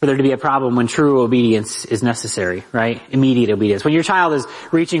for there to be a problem when true obedience is necessary, right? Immediate obedience. When your child is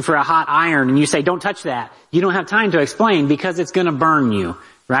reaching for a hot iron and you say, don't touch that, you don't have time to explain because it's going to burn you,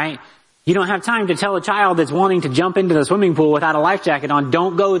 right? You don't have time to tell a child that's wanting to jump into the swimming pool without a life jacket on,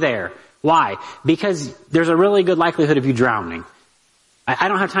 don't go there. Why? Because there's a really good likelihood of you drowning. I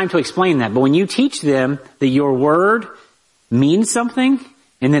don't have time to explain that, but when you teach them that your word means something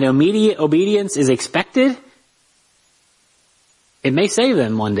and that immediate obedience is expected, it may save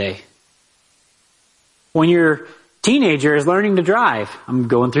them one day. When your teenager is learning to drive, I'm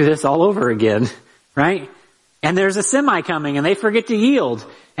going through this all over again, right? And there's a semi coming and they forget to yield.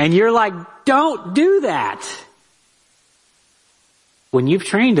 And you're like, don't do that. When you've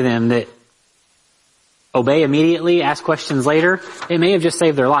trained them that obey immediately, ask questions later, it may have just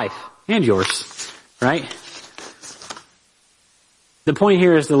saved their life and yours, right? The point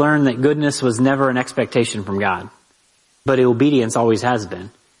here is to learn that goodness was never an expectation from God, but obedience always has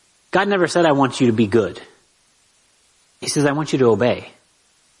been. God never said, I want you to be good. He says, I want you to obey.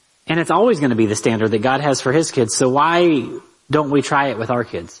 And it's always going to be the standard that God has for His kids, so why don't we try it with our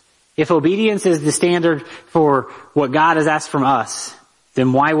kids? If obedience is the standard for what God has asked from us,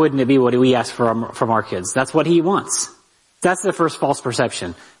 then why wouldn't it be what we ask from our kids? That's what He wants. That's the first false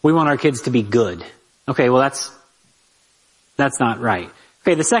perception. We want our kids to be good. Okay, well that's not right.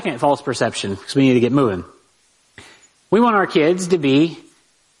 Okay, the second false perception, because we need to get moving. We want our kids to be,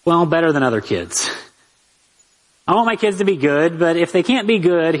 well, better than other kids. I want my kids to be good, but if they can't be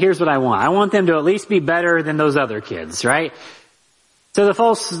good, here's what I want. I want them to at least be better than those other kids, right? So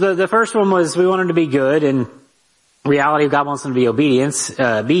the first one was we want them to be good, and reality, God wants them to be obedient.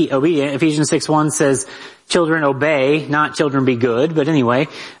 Ephesians 6:1 says, children obey, not children be good. But anyway,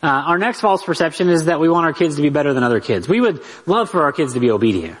 our next false perception is that we want our kids to be better than other kids. We would love for our kids to be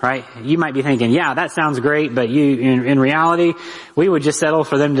obedient, right? You might be thinking, yeah, that sounds great, but in reality, we would just settle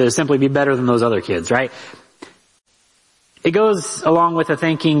for them to simply be better than those other kids, right? It goes along with the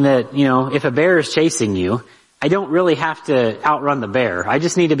thinking that, if a bear is chasing you, I don't really have to outrun the bear. I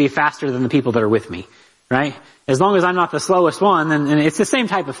just need to be faster than the people that are with me, right? As long as I'm not the slowest one, then it's the same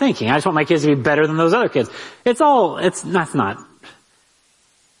type of thinking. I just want my kids to be better than those other kids. That's not.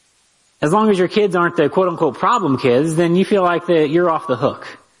 As long as your kids aren't the quote unquote problem kids, then you feel like that you're off the hook.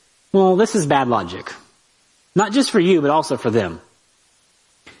 Well, this is bad logic. Not just for you, but also for them.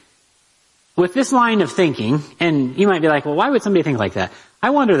 With this line of thinking, and you might be like, well, why would somebody think like that?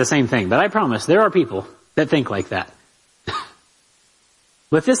 I wonder the same thing, but I promise there are people that think like that.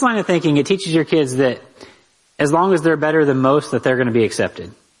 With this line of thinking, it teaches your kids that as long as they're better than most, that they're going to be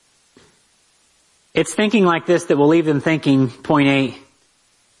accepted. It's thinking like this that will leave them thinking, point 8,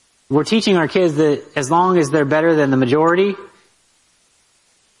 we're teaching our kids that as long as they're better than the majority,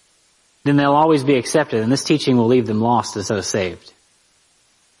 then they'll always be accepted. And this teaching will leave them lost instead of saved.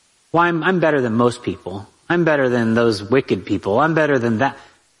 Well, I'm better than most people. I'm better than those wicked people. I'm better than that.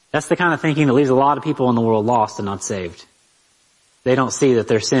 That's the kind of thinking that leaves a lot of people in the world lost and not saved. They don't see that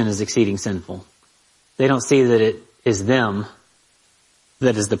their sin is exceeding sinful. They don't see that it is them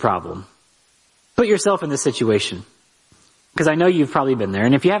that is the problem. Put yourself in this situation, because I know you've probably been there,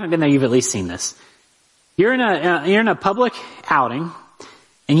 and if you haven't been there, you've at least seen this. You're in a public outing,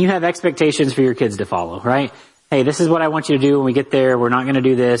 and you have expectations for your kids to follow, right? Hey, this is what I want you to do when we get there. We're not going to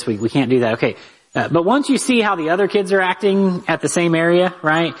do this. We can't do that. Okay. But once you see how the other kids are acting at the same area,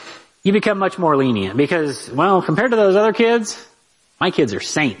 right, you become much more lenient because, well, compared to those other kids, my kids are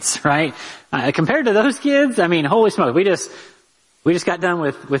saints, right? Compared to those kids, I mean, holy smokes, we just got done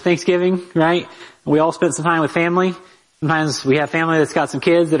with Thanksgiving, right? We all spent some time with family. Sometimes we have family that's got some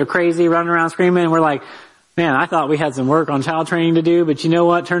kids that are crazy, running around screaming, and we're like, man, I thought we had some work on child training to do, but you know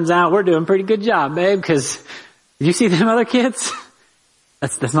what? Turns out we're doing a pretty good job, babe, because did you see them other kids?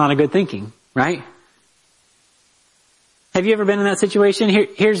 That's not a good thinking, right? Have you ever been in that situation?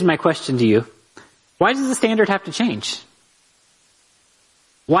 Here's my question to you. Why does the standard have to change?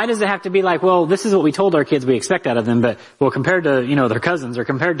 Why does it have to be like, well, this is what we told our kids we expect out of them, but, well, compared to, their cousins or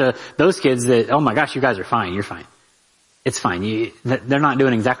compared to those kids that, oh my gosh, you guys are fine, you're fine. It's fine. They're not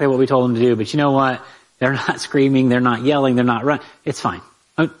doing exactly what we told them to do, but you know what? They're not screaming, they're not yelling, they're not running. It's fine.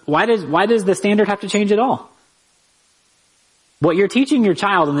 Why does the standard have to change at all? What you're teaching your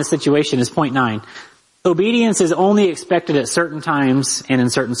child in this situation is point 9. Obedience is only expected at certain times and in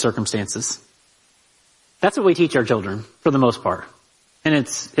certain circumstances. That's what we teach our children, for the most part. And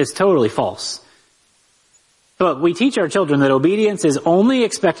it's totally false. But we teach our children that obedience is only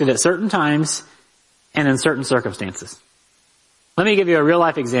expected at certain times and in certain circumstances. Let me give you a real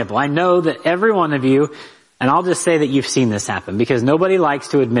life example. I know that every one of you, and I'll just say that you've seen this happen because nobody likes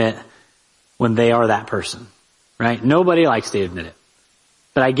to admit when they are that person, right? Nobody likes to admit it.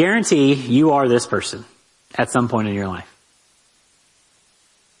 But I guarantee you are this person at some point in your life.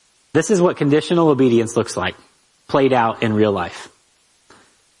 This is what conditional obedience looks like, played out in real life.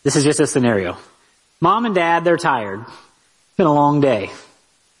 This is just a scenario. Mom and dad, they're tired. It's been a long day.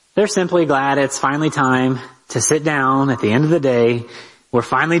 They're simply glad it's finally time to sit down at the end of the day. We're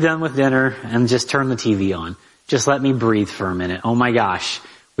finally done with dinner and just turn the TV on. Just let me breathe for a minute. Oh my gosh,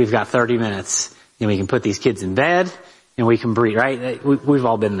 we've got 30 minutes and we can put these kids in bed and we can breathe, right? We've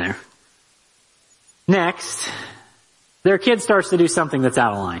all been there. Next, their kid starts to do something that's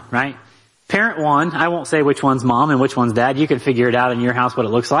out of line, right? Parent 1, I won't say which one's mom and which one's dad. You can figure it out in your house what it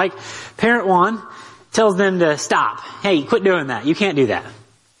looks like. Parent 1 tells them to stop. Hey, quit doing that. You can't do that.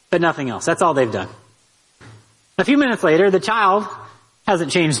 But nothing else. That's all they've done. A few minutes later, the child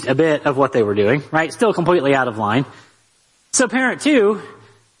hasn't changed a bit of what they were doing, right? Still completely out of line. So parent 2,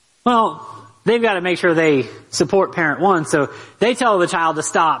 well, they've got to make sure they support parent 1. So they tell the child to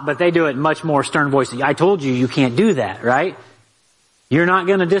stop, but they do it in much more stern voice. I told you can't do that, right? You're not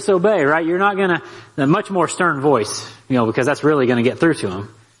going to disobey, right? You're not going to, a much more stern voice, because that's really going to get through to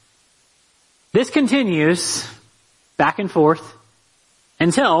them. This continues back and forth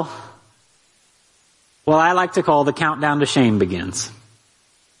until, well, I like to call the countdown to shame begins.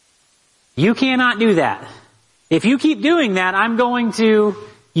 You cannot do that. If you keep doing that, I'm going to,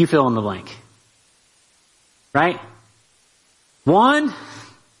 you fill in the blank. Right? 1,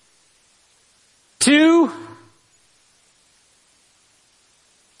 2,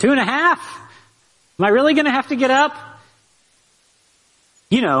 2.5. Am I really going to have to get up?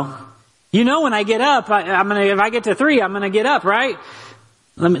 You know when I get up, if I get to 3, I'm going to get up, right?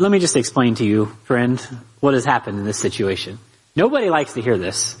 Let me just explain to you, friend, what has happened in this situation. Nobody likes to hear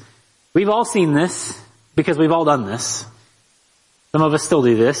this. We've all seen this because we've all done this. Some of us still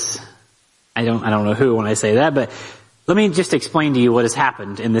do this. I don't know who when I say that, but let me just explain to you what has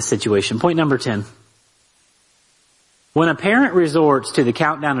happened in this situation. Point number 10. When a parent resorts to the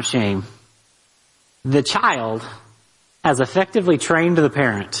countdown of shame, the child has effectively trained the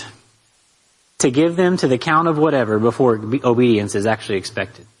parent to give them to the count of whatever before obedience is actually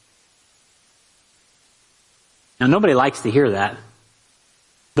expected. Now, nobody likes to hear that.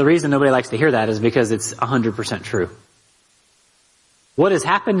 The reason nobody likes to hear that is because it's 100% true. What has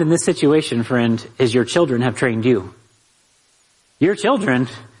happened in this situation, friend, is your children have trained you. Your children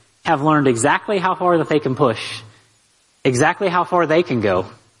have learned exactly how far that they can push, exactly how far they can go.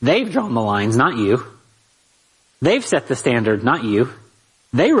 They've drawn the lines, not you. They've set the standard, not you.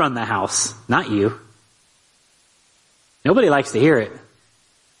 They run the house, not you. Nobody likes to hear it.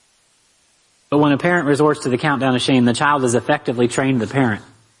 But when a parent resorts to the countdown of shame, the child has effectively trained the parent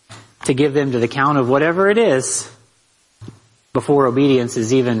to give them to the count of whatever it is before obedience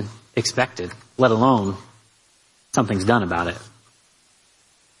is even expected, let alone something's done about it.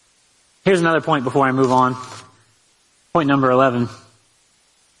 Here's another point before I move on. Point number 11.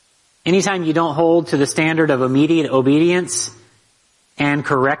 Anytime you don't hold to the standard of immediate obedience and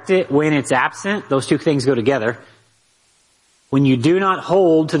correct it when it's absent, those two things go together. When you do not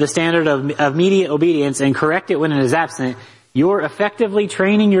hold to the standard of immediate obedience and correct it when it is absent, you're effectively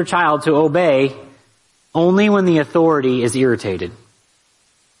training your child to obey only when the authority is irritated.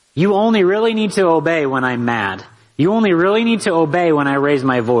 You only really need to obey when I'm mad. You only really need to obey when I raise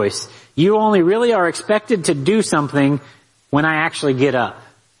my voice. You only really are expected to do something when I actually get up.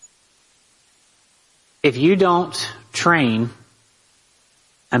 If you don't train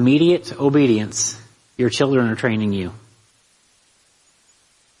immediate obedience, your children are training you.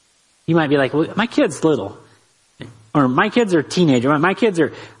 You might be like, well, my kid's little. Or my kids are teenagers. My kids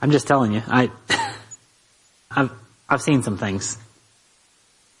are, I'm just telling you, I've seen some things.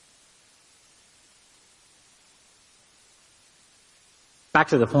 Back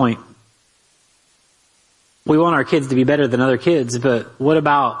to the point. We want our kids to be better than other kids, but what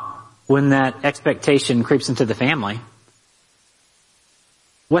about when that expectation creeps into the family?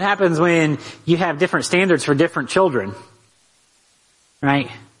 What happens when you have different standards for different children?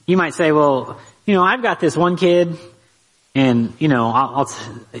 Right? You might say, well, I've got this one kid and,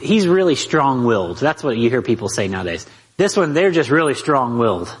 he's really strong-willed. That's what you hear people say nowadays. This one, they're just really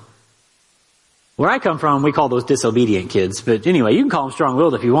strong-willed. Where I come from, we call those disobedient kids. But anyway, you can call them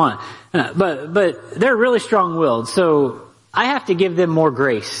strong-willed if you want. But they're really strong-willed. So I have to give them more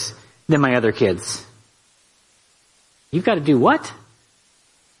grace than my other kids. You've got to do what?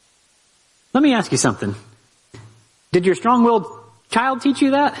 Let me ask you something. Did your strong-willed child teach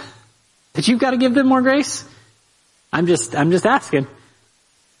you that? That you've got to give them more grace? I'm just asking.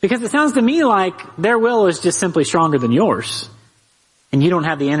 Because it sounds to me like their will is just simply stronger than yours. And you don't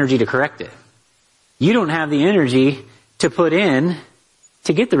have the energy to correct it. You don't have the energy to put in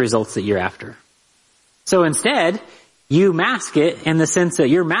to get the results that you're after. So instead, you mask it in the sense that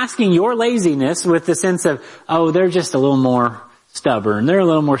you're masking your laziness with the sense of, oh, they're just a little more stubborn. They're a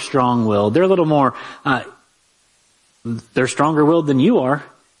little more strong-willed. They're a little more, they're stronger-willed than you are.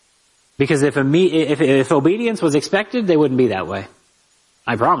 Because if obedience was expected, they wouldn't be that way.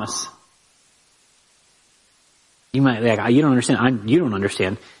 I promise. You might be like, you don't understand. You don't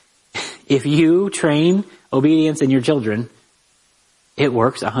understand. If you train obedience in your children, it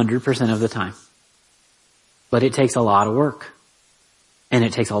works 100% of the time. But it takes a lot of work. And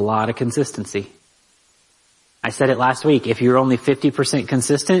it takes a lot of consistency. I said it last week. If you're only 50%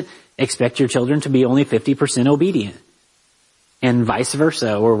 consistent, expect your children to be only 50% obedient. And vice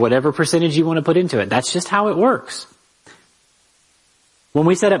versa, or whatever percentage you want to put into it. That's just how it works. When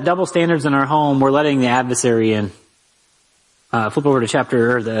we set up double standards in our home, we're letting the adversary in. Flip over to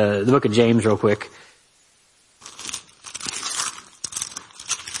the book of James real quick.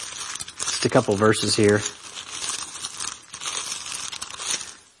 Just a couple verses here.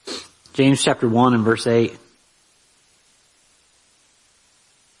 James chapter 1 and verse 8.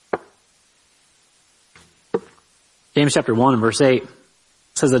 James chapter 1 and verse 8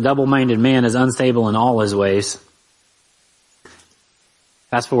 says a double-minded man is unstable in all his ways.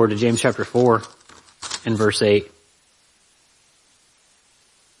 Fast forward to James chapter 4 and verse 8.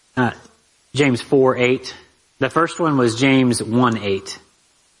 James 4:8. The first one was James 1:8.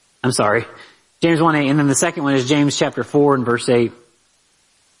 I'm sorry. James 1:8. And then the second one is James chapter 4 and verse 8.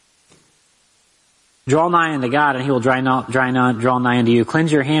 Draw nigh unto God and he will draw nigh unto you.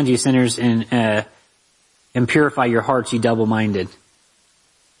 Cleanse your hands, you sinners, and purify your hearts, you double-minded.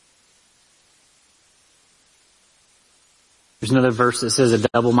 There's another verse that says a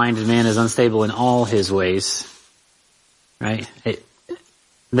double-minded man is unstable in all his ways. Right?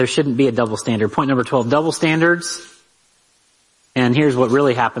 There shouldn't be a double standard. Point number 12, double standards. And here's what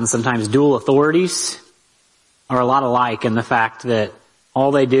really happens sometimes. Dual authorities are a lot alike in the fact that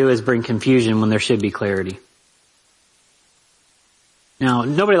all they do is bring confusion when there should be clarity. Now,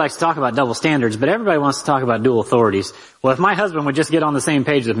 nobody likes to talk about double standards, but everybody wants to talk about dual authorities. Well, if my husband would just get on the same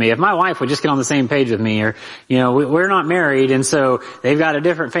page with me, if my wife would just get on the same page with me, or, we're not married, and so they've got a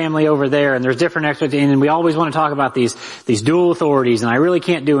different family over there, and there's different expectations, and we always want to talk about these dual authorities, and I really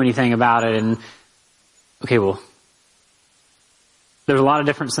can't do anything about it, and, okay, well, there's a lot of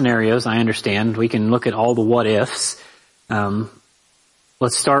different scenarios, I understand. We can look at all the what ifs.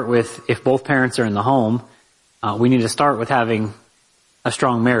 Let's start with, if both parents are in the home, we need to start with having a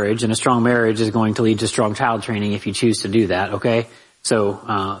strong marriage, and a strong marriage is going to lead to strong child training if you choose to do that, okay?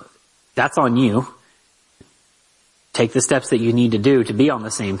 So, that's on you. Take the steps that you need to do to be on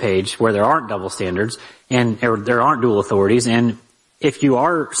the same page where there aren't double standards or there aren't dual authorities. And if you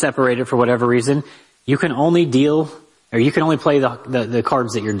are separated for whatever reason, you can only play the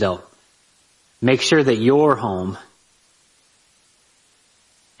cards that you're dealt. Make sure that your home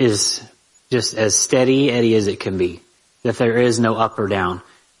is just as steady, Eddie, as it can be. That there is no up or down.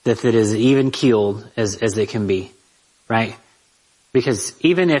 That it is even keeled as it can be. Right? Because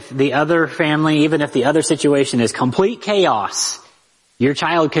even if the other family, even if the other situation is complete chaos, your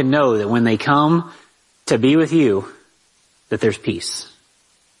child can know that when they come to be with you, that there's peace.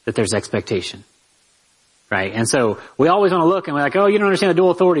 That there's expectation. Right? And so we always want to look and we're like, oh, you don't understand the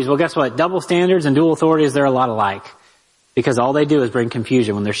dual authorities. Well, guess what? Double standards and dual authorities, they're a lot alike. Because all they do is bring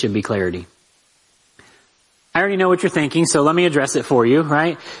confusion when there should be clarity. I already know what you're thinking, so let me address it for you,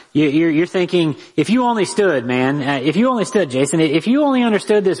 right? You're thinking, if you only stood, man, if you only stood, Jason, if you only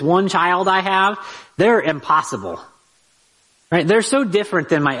understood this one child I have, they're impossible. Right? They're so different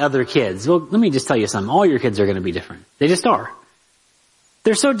than my other kids. Well, let me just tell you something. All your kids are going to be different. They just are.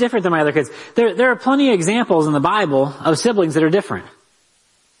 They're so different than my other kids. There are plenty of examples in the Bible of siblings that are different.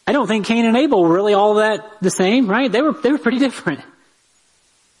 I don't think Cain and Abel were really all that the same, right? They were pretty different.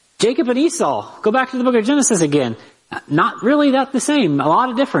 Jacob and Esau, go back to the book of Genesis again. Not really that the same. A lot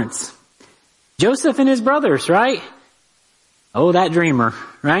of difference. Joseph and his brothers, right? Oh, that dreamer,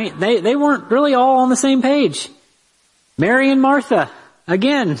 right? They weren't really all on the same page. Mary and Martha,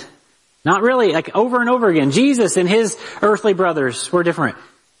 again, not really, like over and over again. Jesus and his earthly brothers were different.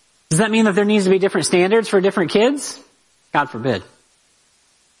 Does that mean that there needs to be different standards for different kids? God forbid.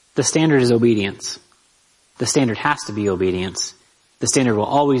 The standard is obedience. The standard has to be obedience. The standard will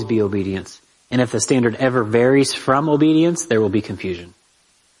always be obedience. And if the standard ever varies from obedience, there will be confusion.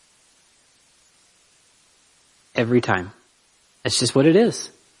 Every time. That's just what it is.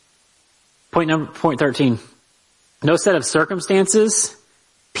 Point 13. No set of circumstances,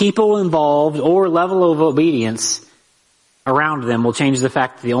 people involved, or level of obedience around them will change the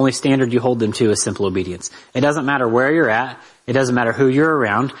fact that the only standard you hold them to is simple obedience. It doesn't matter where you're at. It doesn't matter who you're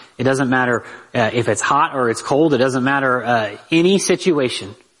around. It doesn't matter if it's hot or it's cold. It doesn't matter any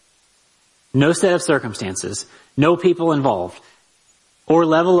situation. No set of circumstances. No people involved. Or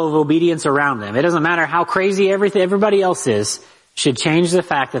level of obedience around them. It doesn't matter how crazy everybody else is. Should change the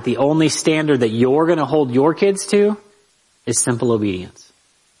fact that the only standard that you're going to hold your kids to is simple obedience.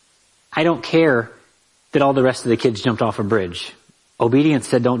 I don't care that all the rest of the kids jumped off a bridge. Obedience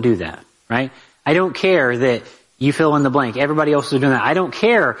said don't do that, right? I don't care that you fill in the blank. Everybody else was doing that. I don't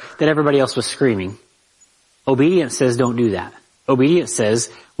care that everybody else was screaming. Obedience says don't do that. Obedience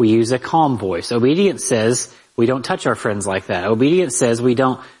says we use a calm voice. Obedience says we don't touch our friends like that. Obedience says we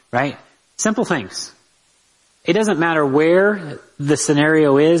don't, right? Simple things. It doesn't matter where the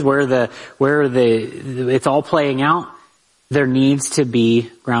scenario is, where it's all playing out. There needs to be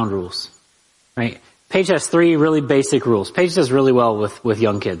ground rules, right? Paige has 3 really basic rules. Paige does really well with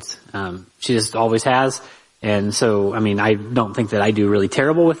young kids. She just always has. And so, I mean, I don't think that I do really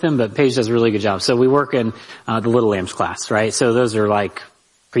terrible with them, but Paige does a really good job. So we work in the Little Lambs class, right? So those are like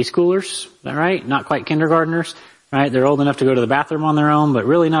preschoolers, is that right? Not quite kindergartners, right? They're old enough to go to the bathroom on their own, but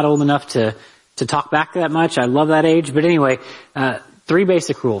really not old enough to talk back that much. I love that age. But anyway, 3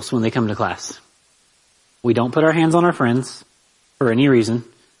 basic rules when they come to class. We don't put our hands on our friends for any reason.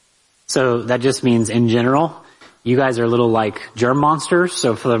 So that just means in general, you guys are little like germ monsters.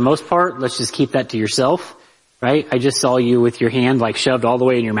 So for the most part, let's just keep that to yourself, right? I just saw you with your hand like shoved all the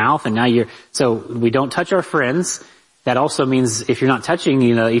way in your mouth and now so we don't touch our friends. That also means if you're not touching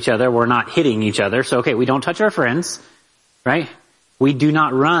each other, we're not hitting each other. So okay, we don't touch our friends, right? We do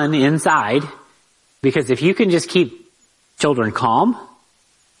not run inside. Because if you can just keep children calm,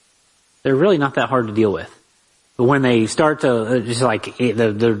 they're really not that hard to deal with. But when they start to just like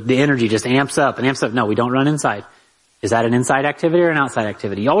the energy just amps up and amps up, no, we don't run inside. Is that an inside activity or an outside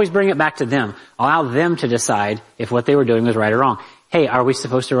activity? You always bring it back to them. Allow them to decide if what they were doing was right or wrong. Hey, are we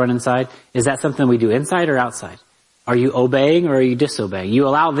supposed to run inside? Is that something we do inside or outside? Are you obeying or are you disobeying? You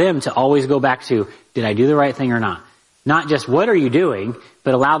allow them to always go back to, did I do the right thing or not? Not just what are you doing,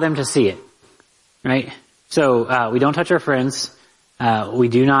 but allow them to see it. Right? So, we don't touch our friends, we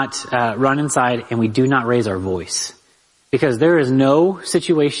do not, run inside, and we do not raise our voice. Because there is no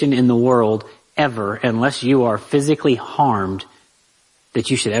situation in the world ever, unless you are physically harmed, that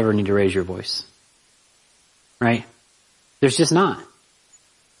you should ever need to raise your voice. Right? There's just not.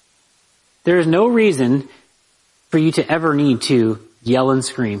 There is no reason for you to ever need to yell and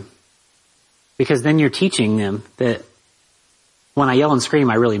scream. Because then you're teaching them that when I yell and scream,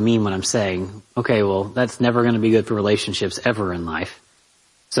 I really mean what I'm saying. Okay, well, that's never going to be good for relationships ever in life.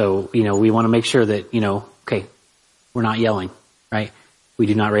 So, we want to make sure that, okay, we're not yelling, right? We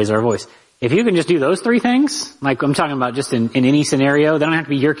do not raise our voice. If you can just do those 3 things, like I'm talking about just in any scenario, they don't have to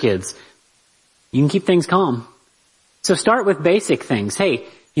be your kids. You can keep things calm. So start with basic things. Hey,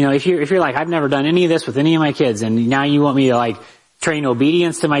 if you're like, I've never done any of this with any of my kids, and now you want me to like train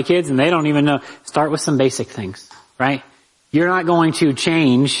obedience to my kids and they don't even know, start with some basic things, right? You're not going to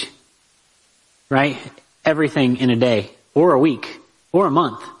change, right, everything in a day or a week or a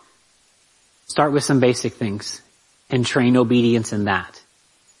month. Start with some basic things and train obedience in that,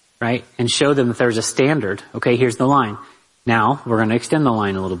 right? And show them that there's a standard. Okay, here's the line. Now we're going to extend the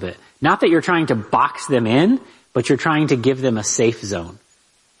line a little bit. Not that you're trying to box them in, but you're trying to give them a safe zone,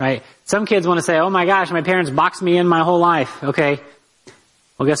 right? Some kids want to say, oh my gosh, my parents boxed me in my whole life. Okay.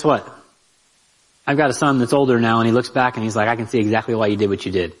 Well, guess what? I've got a son that's older now, and he looks back and he's like, I can see exactly why you did what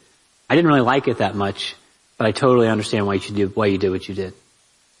you did. I didn't really like it that much, but I totally understand why you did what you did.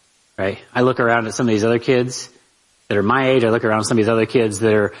 Right? I look around at some of these other kids that are my age. I look around at some of these other kids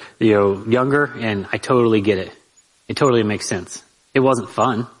that are, younger, and I totally get it. It totally makes sense. It wasn't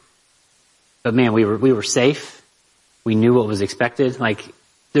fun. But man, we were safe. We knew what was expected. Like,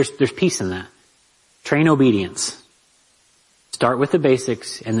 there's peace in that. Train obedience. Start with the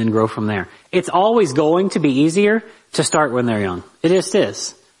basics and then grow from there. It's always going to be easier to start when they're young. It just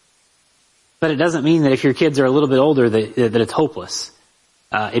is. But it doesn't mean that if your kids are a little bit older that it's hopeless.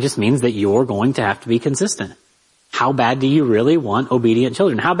 It just means that you're going to have to be consistent. How bad do you really want obedient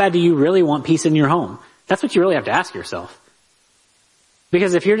children? How bad do you really want peace in your home? That's what you really have to ask yourself.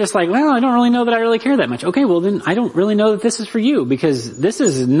 Because if you're just like, well, I don't really know that I really care that much. Okay, well then I don't really know that this is for you, because this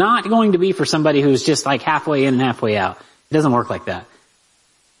is not going to be for somebody who's just like halfway in and halfway out. It doesn't work like that.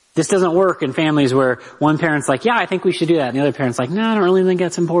 This doesn't work in families where one parent's like, yeah, I think we should do that. And the other parent's like, no, I don't really think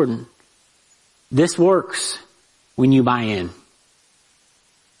that's important. This works when you buy in.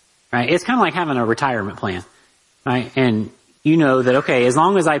 Right? It's kind of like having a retirement plan. Right? And you know that, okay, as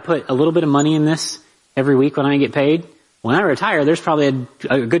long as I put a little bit of money in this every week when I get paid, when I retire, there's probably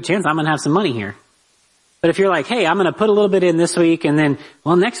a good chance I'm going to have some money here. But if you're like, hey, I'm going to put a little bit in this week, and then,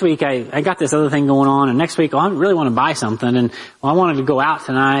 well, next week I got this other thing going on, and next week, well, I really want to buy something, and well, I wanted to go out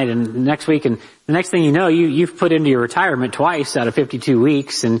tonight, and next week, and the next thing you know, you've put into your retirement twice out of 52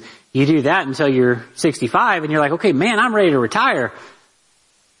 weeks, and you do that until you're 65, and you're like, okay, man, I'm ready to retire.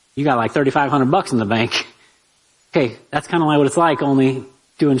 You got like $3,500 in the bank. Okay, that's kind of like what it's like, only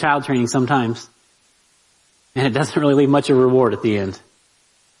doing child training sometimes. And it doesn't really leave much of a reward at the end.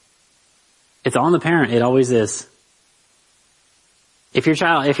 It's on the parent. It always is. If your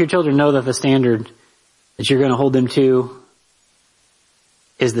children know that the standard that you're going to hold them to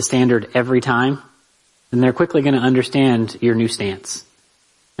is the standard every time, then they're quickly going to understand your new stance.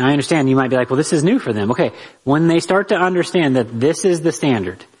 Now I understand you might be like, well, this is new for them. Okay, when they start to understand that this is the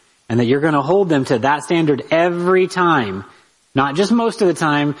standard and that you're going to hold them to that standard every time, not just most of the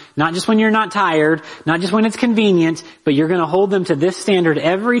time, not just when you're not tired, not just when it's convenient, but you're going to hold them to this standard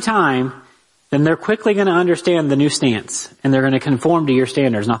every time, then they're quickly going to understand the new stance, and they're going to conform to your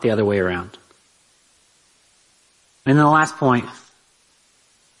standards, not the other way around. And then the last point.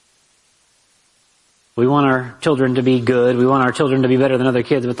 We want our children to be good. We want our children to be better than other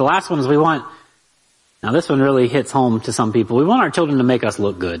kids. But the last one is now this one really hits home to some people. We want our children to make us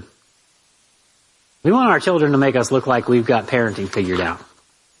look good. We want our children to make us look like we've got parenting figured out.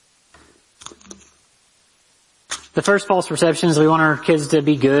 The first false perception is we want our kids to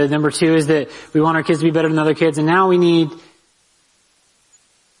be good. Number 2 is that we want our kids to be better than other kids. And now we need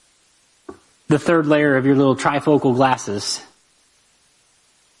the third layer of your little trifocal glasses,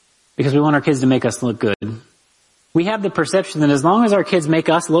 because we want our kids to make us look good. We have the perception that as long as our kids make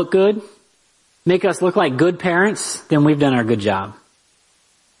us look good, make us look like good parents, then we've done our good job.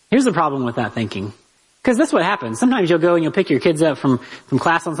 Here's the problem with that thinking. Because that's what happens. Sometimes you'll go and you'll pick your kids up from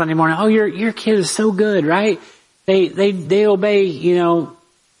class on Sunday morning. Oh, your kid is so good, right? They obey,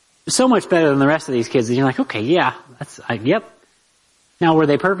 so much better than the rest of these kids. And you're like, okay, yeah, yep. Now, were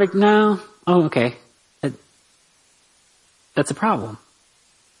they perfect? No. Oh, okay. That's a problem.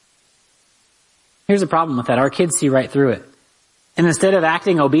 Here's the problem with that. Our kids see right through it. And instead of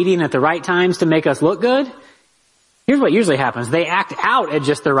acting obedient at the right times to make us look good, here's what usually happens. They act out at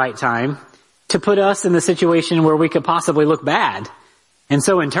just the right time to put us in the situation where we could possibly look bad. And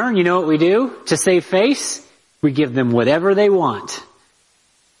so in turn, you know what we do? To save face, we give them whatever they want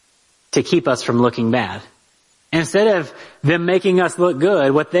to keep us from looking bad. Instead of them making us look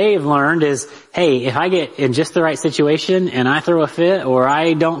good, what they've learned is, hey, if I get in just the right situation and I throw a fit or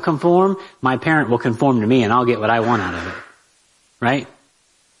I don't conform, my parent will conform to me and I'll get what I want out of it. right?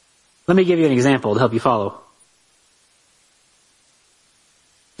 Let me give you an example to help you follow.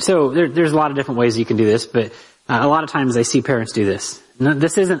 So there's a lot of different ways you can do this, but a lot of times I see parents do this. Now,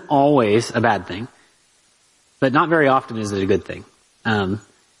 this isn't always a bad thing, but not very often is it a good thing.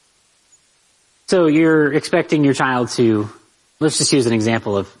 So you're expecting your child to, let's just use an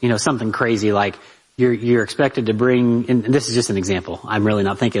example of, something crazy like you're expected to bring, and this is just an example. I'm really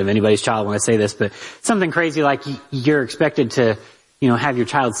not thinking of anybody's child when I say this, but something crazy like you're expected to, have your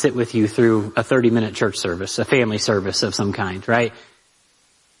child sit with you through a 30-minute church service, a family service of some kind, right?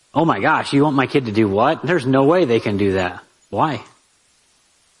 Oh my gosh, you want my kid to do what? There's no way they can do that. Why?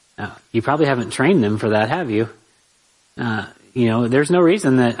 You probably haven't trained them for that, have you? There's no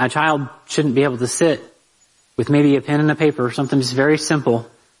reason that a child shouldn't be able to sit with maybe a pen and a paper, something just very simple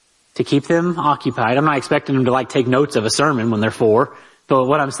to keep them occupied. I'm not expecting them to take notes of a sermon when they're 4. But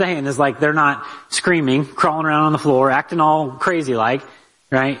what I'm saying is they're not screaming, crawling around on the floor, acting all crazy right?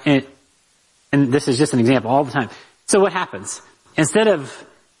 And this is just an example all the time. So what happens? Instead of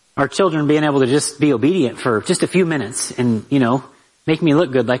our children being able to just be obedient for just a few minutes and, make me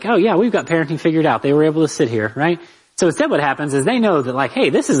look good oh yeah, we've got parenting figured out. They were able to sit here, right? So instead what happens is they know that hey,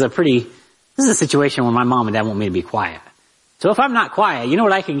 this is a situation where my mom and dad want me to be quiet. So if I'm not quiet, you know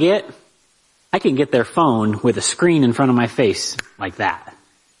what I can get? I can get their phone with a screen in front of my face like that.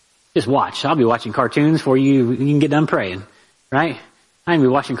 Just watch. I'll be watching cartoons before you can get done praying, right? I can be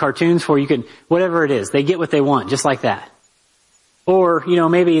watching cartoons before you can, whatever it is. They get what they want, just like that. Or,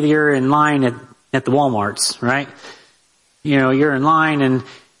 maybe you're in line at the Walmarts, right? You're in line and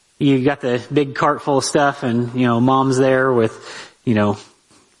you got the big cart full of stuff and, mom's there with,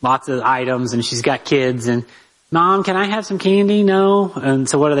 lots of items and she's got kids and, Mom, can I have some candy? No. And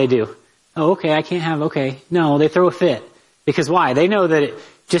so what do? Oh, okay, I can't have, okay. No, they throw a fit. Because why? They know that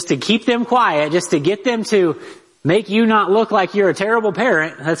just to keep them quiet, just to get them to make you not look like you're a terrible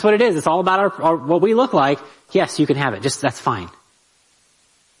parent, that's what it is. It's all about what we look like. Yes, you can have it. That's fine.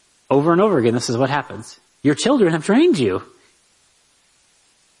 Over and over again, this is what happens. Your children have trained you.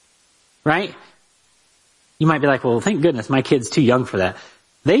 Right? You might be like, well, thank goodness my kid's too young for that.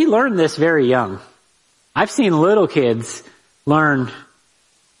 They learn this very young. I've seen little kids learn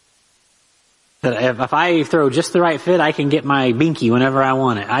that if I throw just the right fit, I can get my binky whenever I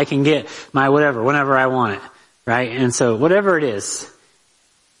want it. I can get my whatever whenever I want it. Right? And so whatever it is,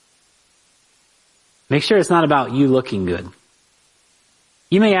 make sure it's not about you looking good.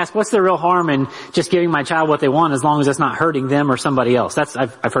 You may ask, what's the real harm in just giving my child what they want as long as it's not hurting them or somebody else?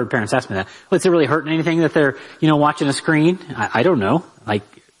 I've heard parents ask me that. Well, is it really hurting anything that they're, watching a screen? I don't know. I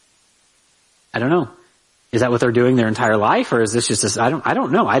don't know. Is that what they're doing their entire life? Or is this just I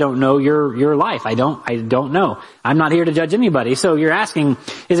don't know. I don't know your life. I don't know. I'm not here to judge anybody. So you're asking,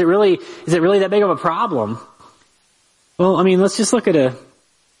 is it really that big of a problem? Well, let's just look at a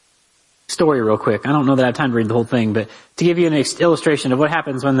story real quick. I don't know that I have time to read the whole thing, but to give you an illustration of what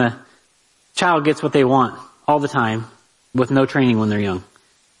happens when the child gets what they want all the time with no training when they're young.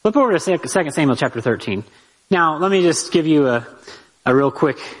 Flip over to 2 Samuel chapter 13. Now, let me just give you a real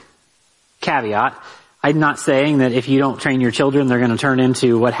quick caveat. I'm not saying that if you don't train your children, they're going to turn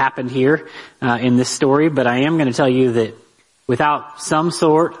into what happened here in this story, but I am going to tell you that without some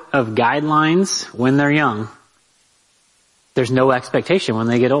sort of guidelines when they're young, there's no expectation when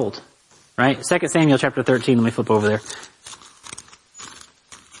they get old. Right? 2 Samuel chapter 13, let me flip over there.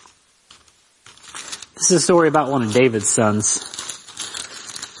 This is a story about one of David's sons.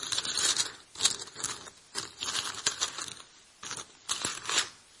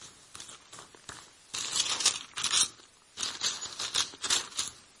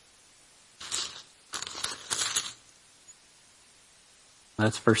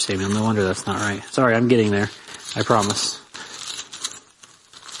 That's 1 Samuel. No wonder that's not right. Sorry, I'm getting there. I promise.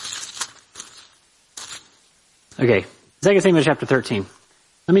 Okay, 2 Samuel chapter 13.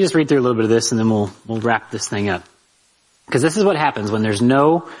 Let me just read through a little bit of this and then we'll wrap this thing up. Because this is what happens when there's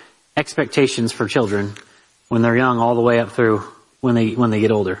no expectations for children when they're young all the way up through when they get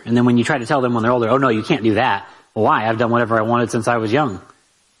older. And then when you try to tell them when they're older, oh no, you can't do that. Well, why? I've done whatever I wanted since I was young.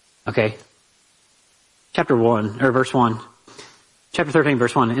 Okay. Verse 1. Chapter 13,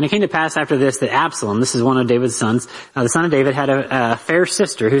 verse 1. And it came to pass after this that Absalom, this is one of David's sons, the son of David, had a fair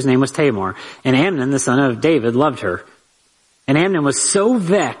sister whose name was Tamar. And Amnon, the son of David, loved her. And Amnon was so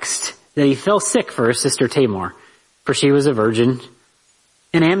vexed that he fell sick for his sister Tamar, for she was a virgin.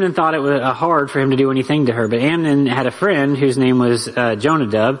 And Amnon thought it was hard for him to do anything to her. But Amnon had a friend whose name was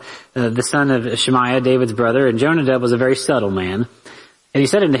Jonadab, the son of Shemaiah, David's brother. And Jonadab was a very subtle man. And he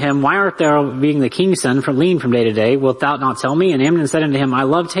said unto him, why art thou, being the king's son, lean from day to day? Wilt thou not tell me? And Amnon said unto him, I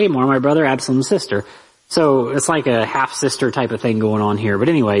love Tamar, my brother Absalom's sister. So it's like a half-sister type of thing going on here. But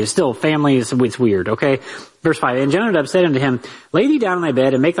anyway, still family, it's weird, okay? Verse 5, and Jonadab said unto him, lay thee down in thy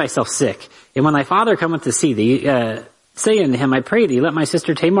bed and make thyself sick. And when thy father cometh to see thee, say unto him, I pray thee, let my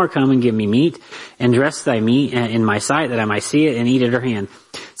sister Tamar come and give me meat, and dress thy meat in my sight, that I might see it and eat at her hand.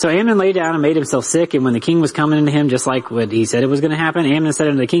 So Amnon lay down and made himself sick, and when the king was coming unto him, just like what he said it was going to happen, Amnon said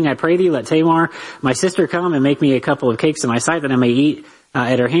unto the king, I pray thee, let Tamar, my sister, come and make me a couple of cakes in my sight, that I may eat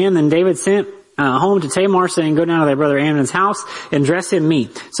at her hand. Then David sent home to Tamar, saying, go down to thy brother Amnon's house and dress him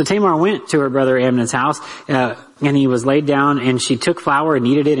meat. So Tamar went to her brother Amnon's house, and he was laid down, and she took flour and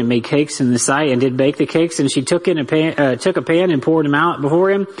kneaded it and made cakes in the sight and did bake the cakes, and she took a pan and poured them out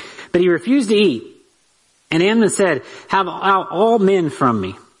before him, but he refused to eat. And Amnon said, have out all men from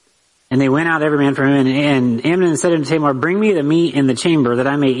me. And they went out every man from him, and Amnon said unto Tamar, bring me the meat in the chamber, that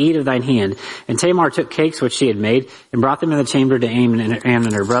I may eat of thine hand. And Tamar took cakes which she had made, and brought them in the chamber to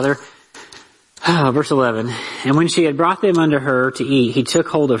Amnon her brother. Verse 11, and when she had brought them unto her to eat, he took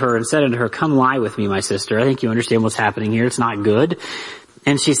hold of her and said unto her, come lie with me, my sister. I think you understand what's happening here. It's not good.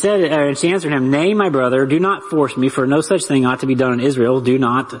 And she said, and she answered him, nay, my brother, do not force me, for no such thing ought to be done in Israel. Do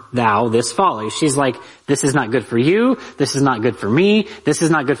not thou this folly. She's like, this is not good for you. This is not good for me. This is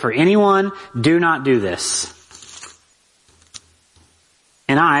not good for anyone. Do not do this.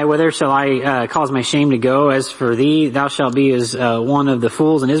 And I, whither shall I cause my shame to go? As for thee, thou shalt be as one of the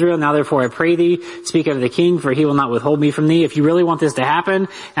fools in Israel. Now therefore I pray thee, speak unto the king, for he will not withhold me from thee. If you really want this to happen,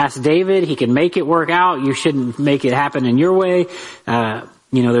 ask David. He can make it work out. You shouldn't make it happen in your way.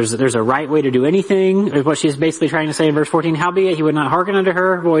 There's a right way to do anything, is what she's basically trying to say in verse 14. Howbeit he would not hearken unto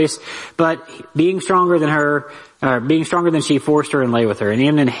her voice, but being stronger than she, forced her and lay with her. And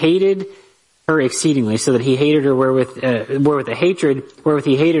Amnon hated her exceedingly, so that he hated her wherewith the hatred wherewith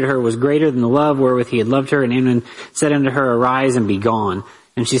he hated her was greater than the love wherewith he had loved her. And Amnon said unto her, arise and be gone.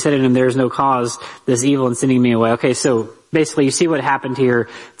 And she said unto him, there is no cause this evil in sending me away. Okay, so basically you see what happened here.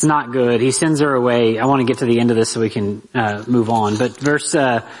 It's not good. He sends her away. I want to get to the end of this so we can move on. But verse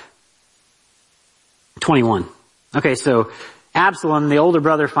 21. Okay, so Absalom, the older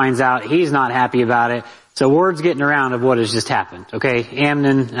brother, finds out. He's not happy about it. So word's getting around of what has just happened, okay?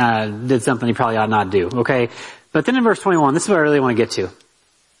 Amnon did something he probably ought not do, okay? But then in verse 21, this is what I really want to get to.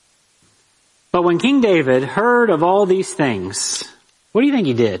 But when King David heard of all these things, what do you think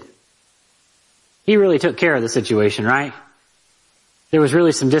he did? He really took care of the situation, right? There was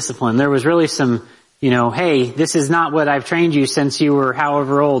really some discipline. There was really some, hey, this is not what I've trained you since you were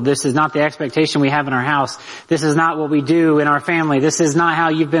however old. This is not the expectation we have in our house. This is not what we do in our family. This is not how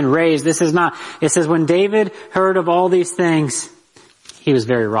you've been raised. This is not. It says, when David heard of all these things, he was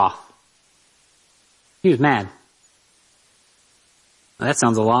very wroth. He was mad. Now, that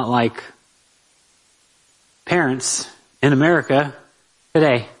sounds a lot like parents in America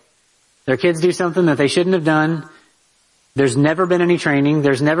today. Their kids do something that they shouldn't have done. There's never been any training.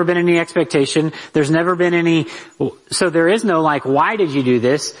 There's never been any expectation. There's never been any, so there is no why did you do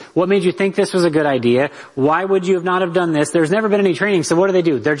this? What made you think this was a good idea? Why would you not have done this? There's never been any training. So what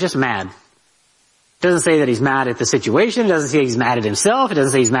do? They're just mad. It doesn't say that he's mad at the situation. It doesn't say he's mad at himself. It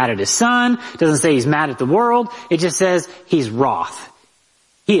doesn't say he's mad at his son. It doesn't say he's mad at the world. It just says he's wroth.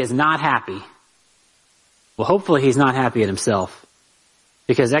 He is not happy. Well, hopefully he's not happy at himself,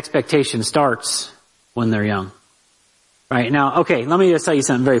 because expectation starts when they're young. Right now, okay, let me just tell you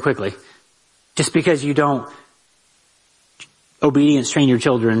something very quickly. Just because you don't obedience train your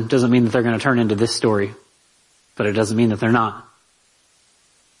children doesn't mean that they're going to turn into this story. But it doesn't mean that they're not.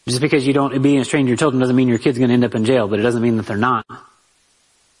 Just because you don't obedience train your children doesn't mean your kid's going to end up in jail, but it doesn't mean that they're not.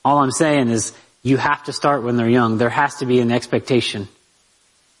 All I'm saying is you have to start when they're young. There has to be an expectation.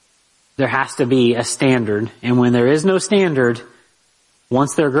 There has to be a standard. And when there is no standard,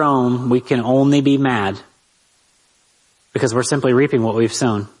 once they're grown, we can only be mad. Because we're simply reaping what we've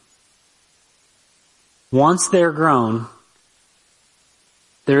sown. Once they're grown,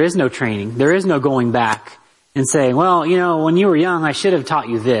 there is no training. There is no going back and saying, well, when you were young, I should have taught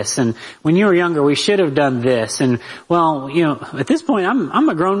you this. And when you were younger, we should have done this. And, well, at this point, I'm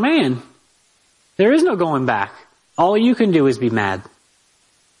a grown man. There is no going back. All you can do is be mad.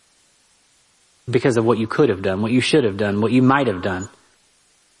 Because of what you could have done, what you should have done, what you might have done.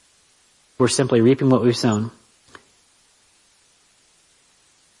 We're simply reaping what we've sown.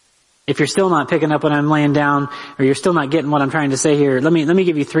 If you're still not picking up what I'm laying down, or you're still not getting what I'm trying to say here, let me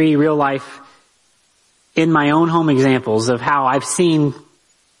give you 3 real life, in my own home examples of how I've seen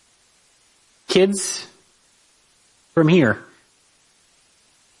kids from here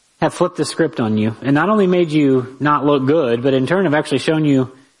have flipped the script on you, and not only made you not look good, but in turn have actually shown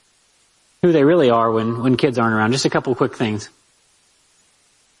you who they really are when kids aren't around. Just a couple quick things.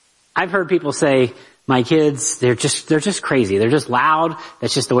 I've heard people say, my kids, they're just crazy. They're just loud.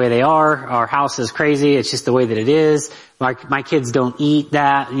 That's just the way they are. Our house is crazy. It's just the way that it is. My kids don't eat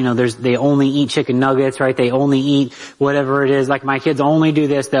that. They only eat chicken nuggets, right? They only eat whatever it is. Like my kids only do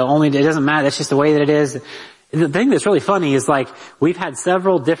this. It doesn't matter. That's just the way that it is. The thing that's really funny is like we've had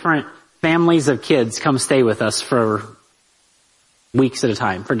several different families of kids come stay with us for weeks at a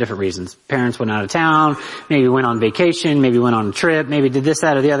time for different reasons. Parents went out of town, maybe went on vacation, maybe went on a trip, maybe did this,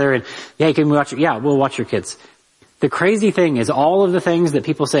 that, or the other, and hey, can we watch your, yeah, we'll watch your kids. The crazy thing is all of the things that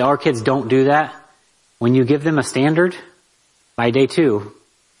people say our kids don't do that, when you give them a standard, by day 2,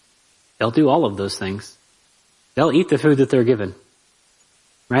 they'll do all of those things. They'll eat the food that they're given.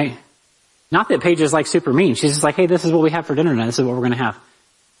 Right? Not that Paige is like super mean. She's just like, hey, this is what we have for dinner tonight. This is what we're going to have.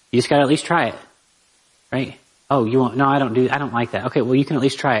 You just got to at least try it. Right? Oh, you won't? No, I don't like that. Okay, well, you can at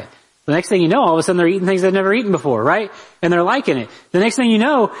least try it. The next thing you know, all of a sudden they're eating things they've never eaten before, right? And they're liking it. The next thing you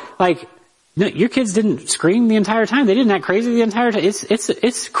know, like, no, your kids didn't scream the entire time. They didn't act crazy the entire time.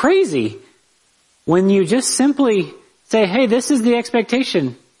 It's crazy when you just simply say, hey, this is the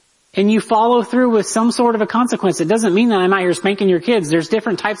expectation. And you follow through with some sort of a consequence. It doesn't mean that I'm out here spanking your kids. There's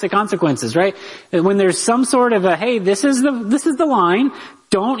different types of consequences, right? When there's some sort of a, hey, this is the line.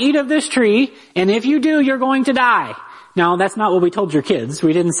 Don't eat of this tree. And if you do, you're going to die. Now, that's not what we told your kids.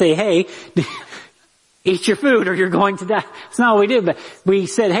 We didn't say, hey, eat your food or you're going to die. That's not what we did. But we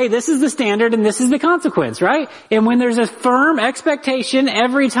said, hey, this is the standard and this is the consequence, right? And when there's a firm expectation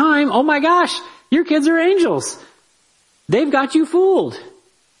every time, oh my gosh, your kids are angels. They've got you fooled.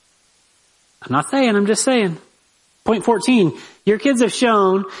 I'm not saying, I'm just saying. Point 14, your kids have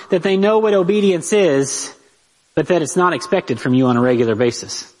shown that they know what obedience is, but that it's not expected from you on a regular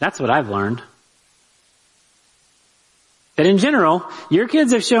basis. That's what I've learned. That in general, your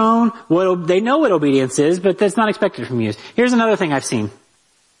kids have shown they know what obedience is, but that's not expected from you. Here's another thing I've seen.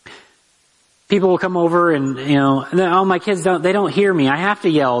 People will come over and, oh, my kids they don't hear me. I have to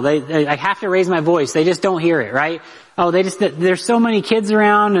yell. I have to raise my voice. They just don't hear it, right? Oh, there's so many kids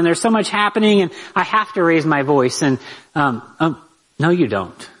around and there's so much happening and I have to raise my voice. And, no, you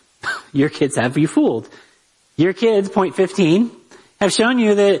don't. Your kids have you fooled. Your kids, point 15, have shown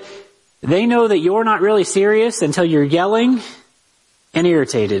you that they know that you're not really serious until you're yelling and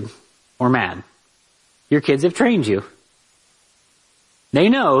irritated or mad. Your kids have trained you. They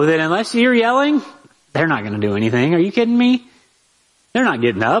know that unless you're yelling, they're not going to do anything. Are you kidding me? They're not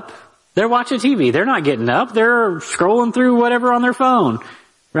getting up. They're watching TV. They're not getting up. They're scrolling through whatever on their phone,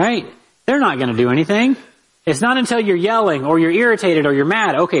 right? They're not going to do anything. It's not until you're yelling or you're irritated or you're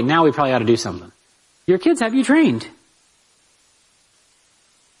mad, okay, now we probably ought to do something. Your kids have you trained.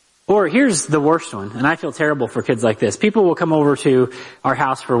 Or here's the worst one, and I feel terrible for kids like this. People will come over to our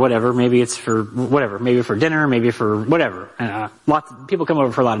house for whatever. Maybe it's for whatever. Maybe for dinner. Maybe for whatever. People come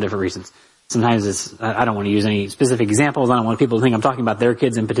over for a lot of different reasons. Sometimes I don't want to use any specific examples. I don't want people to think I'm talking about their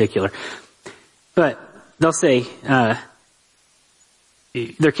kids in particular. But they'll say,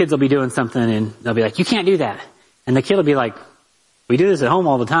 their kids will be doing something and they'll be like, you can't do that. And the kid will be like, we do this at home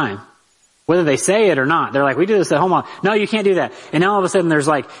all the time. Whether they say it or not, they're like, we do this at home. No, you can't do that. And now all of a sudden there's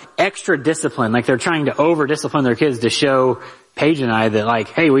like extra discipline. Like they're trying to over discipline their kids to show Paige and I that like,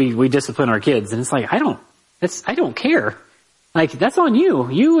 hey, we discipline our kids. And it's like, I don't care. Like that's on you.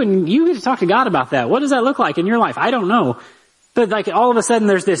 You get to talk to God about that. What does that look like in your life? I don't know. But like all of a sudden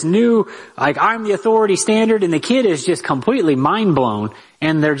there's this new, like I'm the authority standard and the kid is just completely mind blown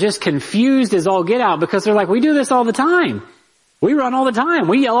and they're just confused as all get out because they're like, we do this all the time. We run all the time.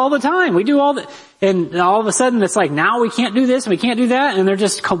 We yell all the time. We do and all of a sudden it's like now we can't do this and we can't do that and they're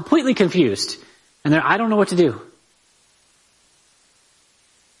just completely confused. And I don't know what to do.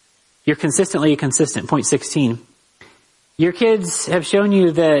 You're consistently inconsistent. Point 16. Your kids have shown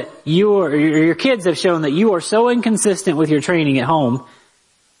you that your kids have shown that you are so inconsistent with your training at home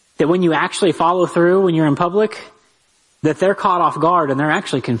that when you actually follow through when you're in public, that they're caught off guard and they're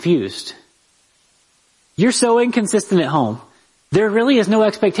actually confused. You're so inconsistent at home. There really is no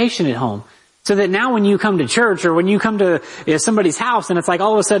expectation at home. So that now when you come to church or when you come to somebody's house and it's like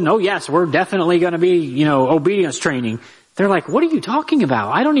all of a sudden, oh yes, we're definitely going to be, obedience training. They're like, what are you talking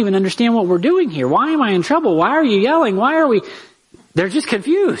about? I don't even understand what we're doing here. Why am I in trouble? Why are you yelling? They're just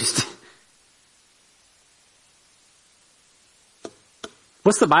confused.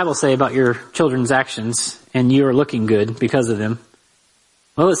 What's the Bible say about your children's actions and you are looking good because of them?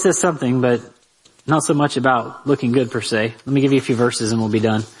 Well, it says something, but not so much about looking good per se. Let me give you a few verses and we'll be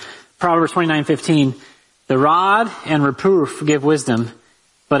done. Proverbs 29:15. The rod and reproof give wisdom,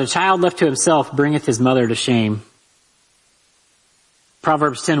 but a child left to himself bringeth his mother to shame.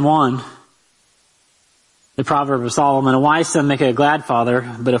 Proverbs 10:1. The proverb of Solomon, a wise son maketh a glad father,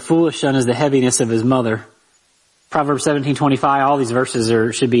 but a foolish son is the heaviness of his mother. Proverbs 17:25, all these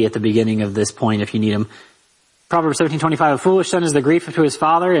verses should be at the beginning of this point if you need them. Proverbs 17:25, a foolish son is the grief to his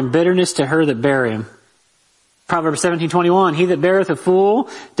father, and bitterness to her that bare him. Proverbs 17:21, he that beareth a fool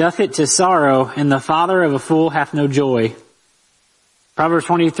doth it to sorrow, and the father of a fool hath no joy. Proverbs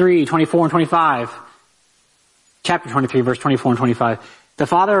 23:24 and 25. Chapter 23, verse 24 and 25. The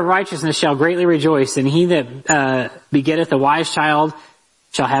father of righteousness shall greatly rejoice, and he that begetteth a wise child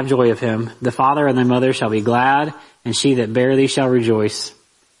shall have joy of him. The father and the mother shall be glad, and she that bare thee shall rejoice.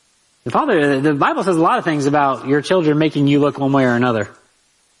 The Bible says a lot of things about your children making you look one way or another.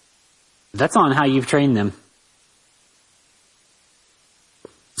 That's on how you've trained them.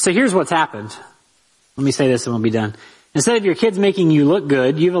 So here's what's happened. Let me say this and we'll be done. Instead of your kids making you look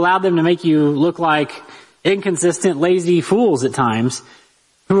good, you've allowed them to make you look like inconsistent, lazy fools at times,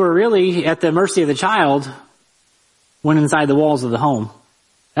 who are really at the mercy of the child when inside the walls of the home.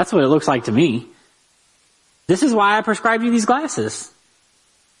 That's what it looks like to me. This is why I prescribed you these glasses.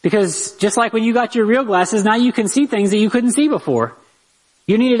 Because just like when you got your real glasses, now you can see things that you couldn't see before.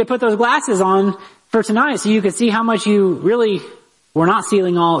 You needed to put those glasses on for tonight so you could see how much you really were not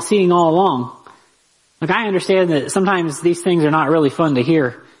seeing all along. Like, I understand that sometimes these things are not really fun to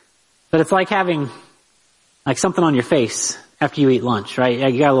hear, but it's like having like something on your face after you eat lunch, right?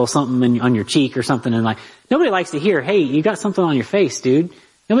 You got a little something on your cheek or something, and like, nobody likes to hear, hey, you got something on your face, dude.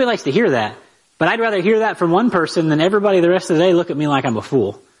 Nobody likes to hear that. But I'd rather hear that from one person than everybody the rest of the day look at me like I'm a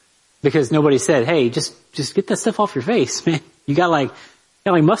fool. Because nobody said, hey, just get that stuff off your face, man. You got like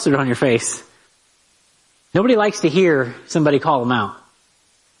mustard on your face. Nobody likes to hear somebody call them out.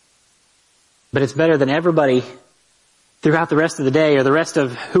 But it's better than everybody throughout the rest of the day or the rest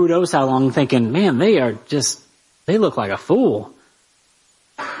of who knows how long thinking, man, they look like a fool.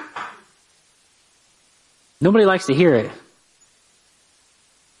 Nobody likes to hear it.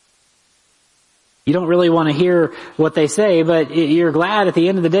 You don't really want to hear what they say, but you're glad at the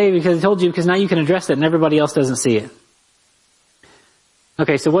end of the day because I told you, because now you can address it and everybody else doesn't see it.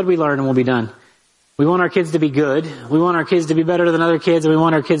 Okay, so what did we learn and we'll be done? We want our kids to be good. We want our kids to be better than other kids, and we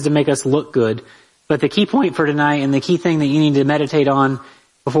want our kids to make us look good. But the key point for tonight and the key thing that you need to meditate on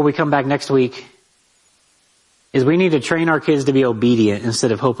before we come back next week is we need to train our kids to be obedient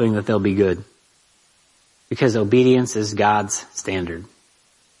instead of hoping that they'll be good. Because obedience is God's standard.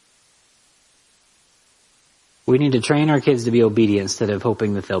 We need to train our kids to be obedient instead of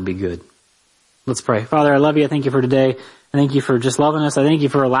hoping that they'll be good. Let's pray. Father, I love you. I thank you for today. I thank you for just loving us. I thank you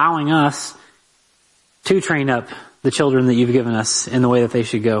for allowing us to train up the children that you've given us in the way that they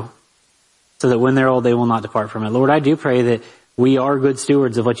should go, so that when they're old, they will not depart from it. Lord, I do pray that we are good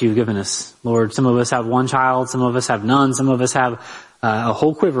stewards of what you've given us. Lord, some of us have one child, some of us have none, some of us have a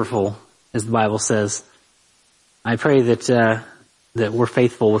whole quiver full, as the Bible says. I pray that we're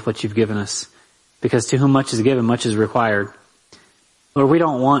faithful with what you've given us, because to whom much is given, much is required. Lord, we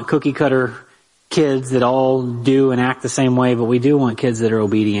don't want cookie cutter kids that all do and act the same way, but we do want kids that are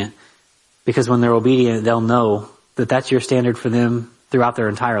obedient. Because when they're obedient, they'll know that that's your standard for them throughout their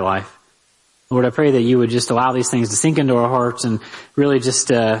entire life. Lord, I pray that you would just allow these things to sink into our hearts and really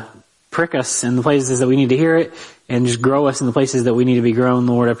just prick us in the places that we need to hear it and just grow us in the places that we need to be grown.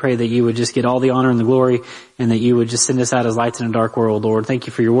 Lord, I pray that you would just get all the honor and the glory and that you would just send us out as lights in a dark world. Lord, thank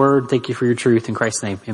you for your word. Thank you for your truth. In Christ's name, amen.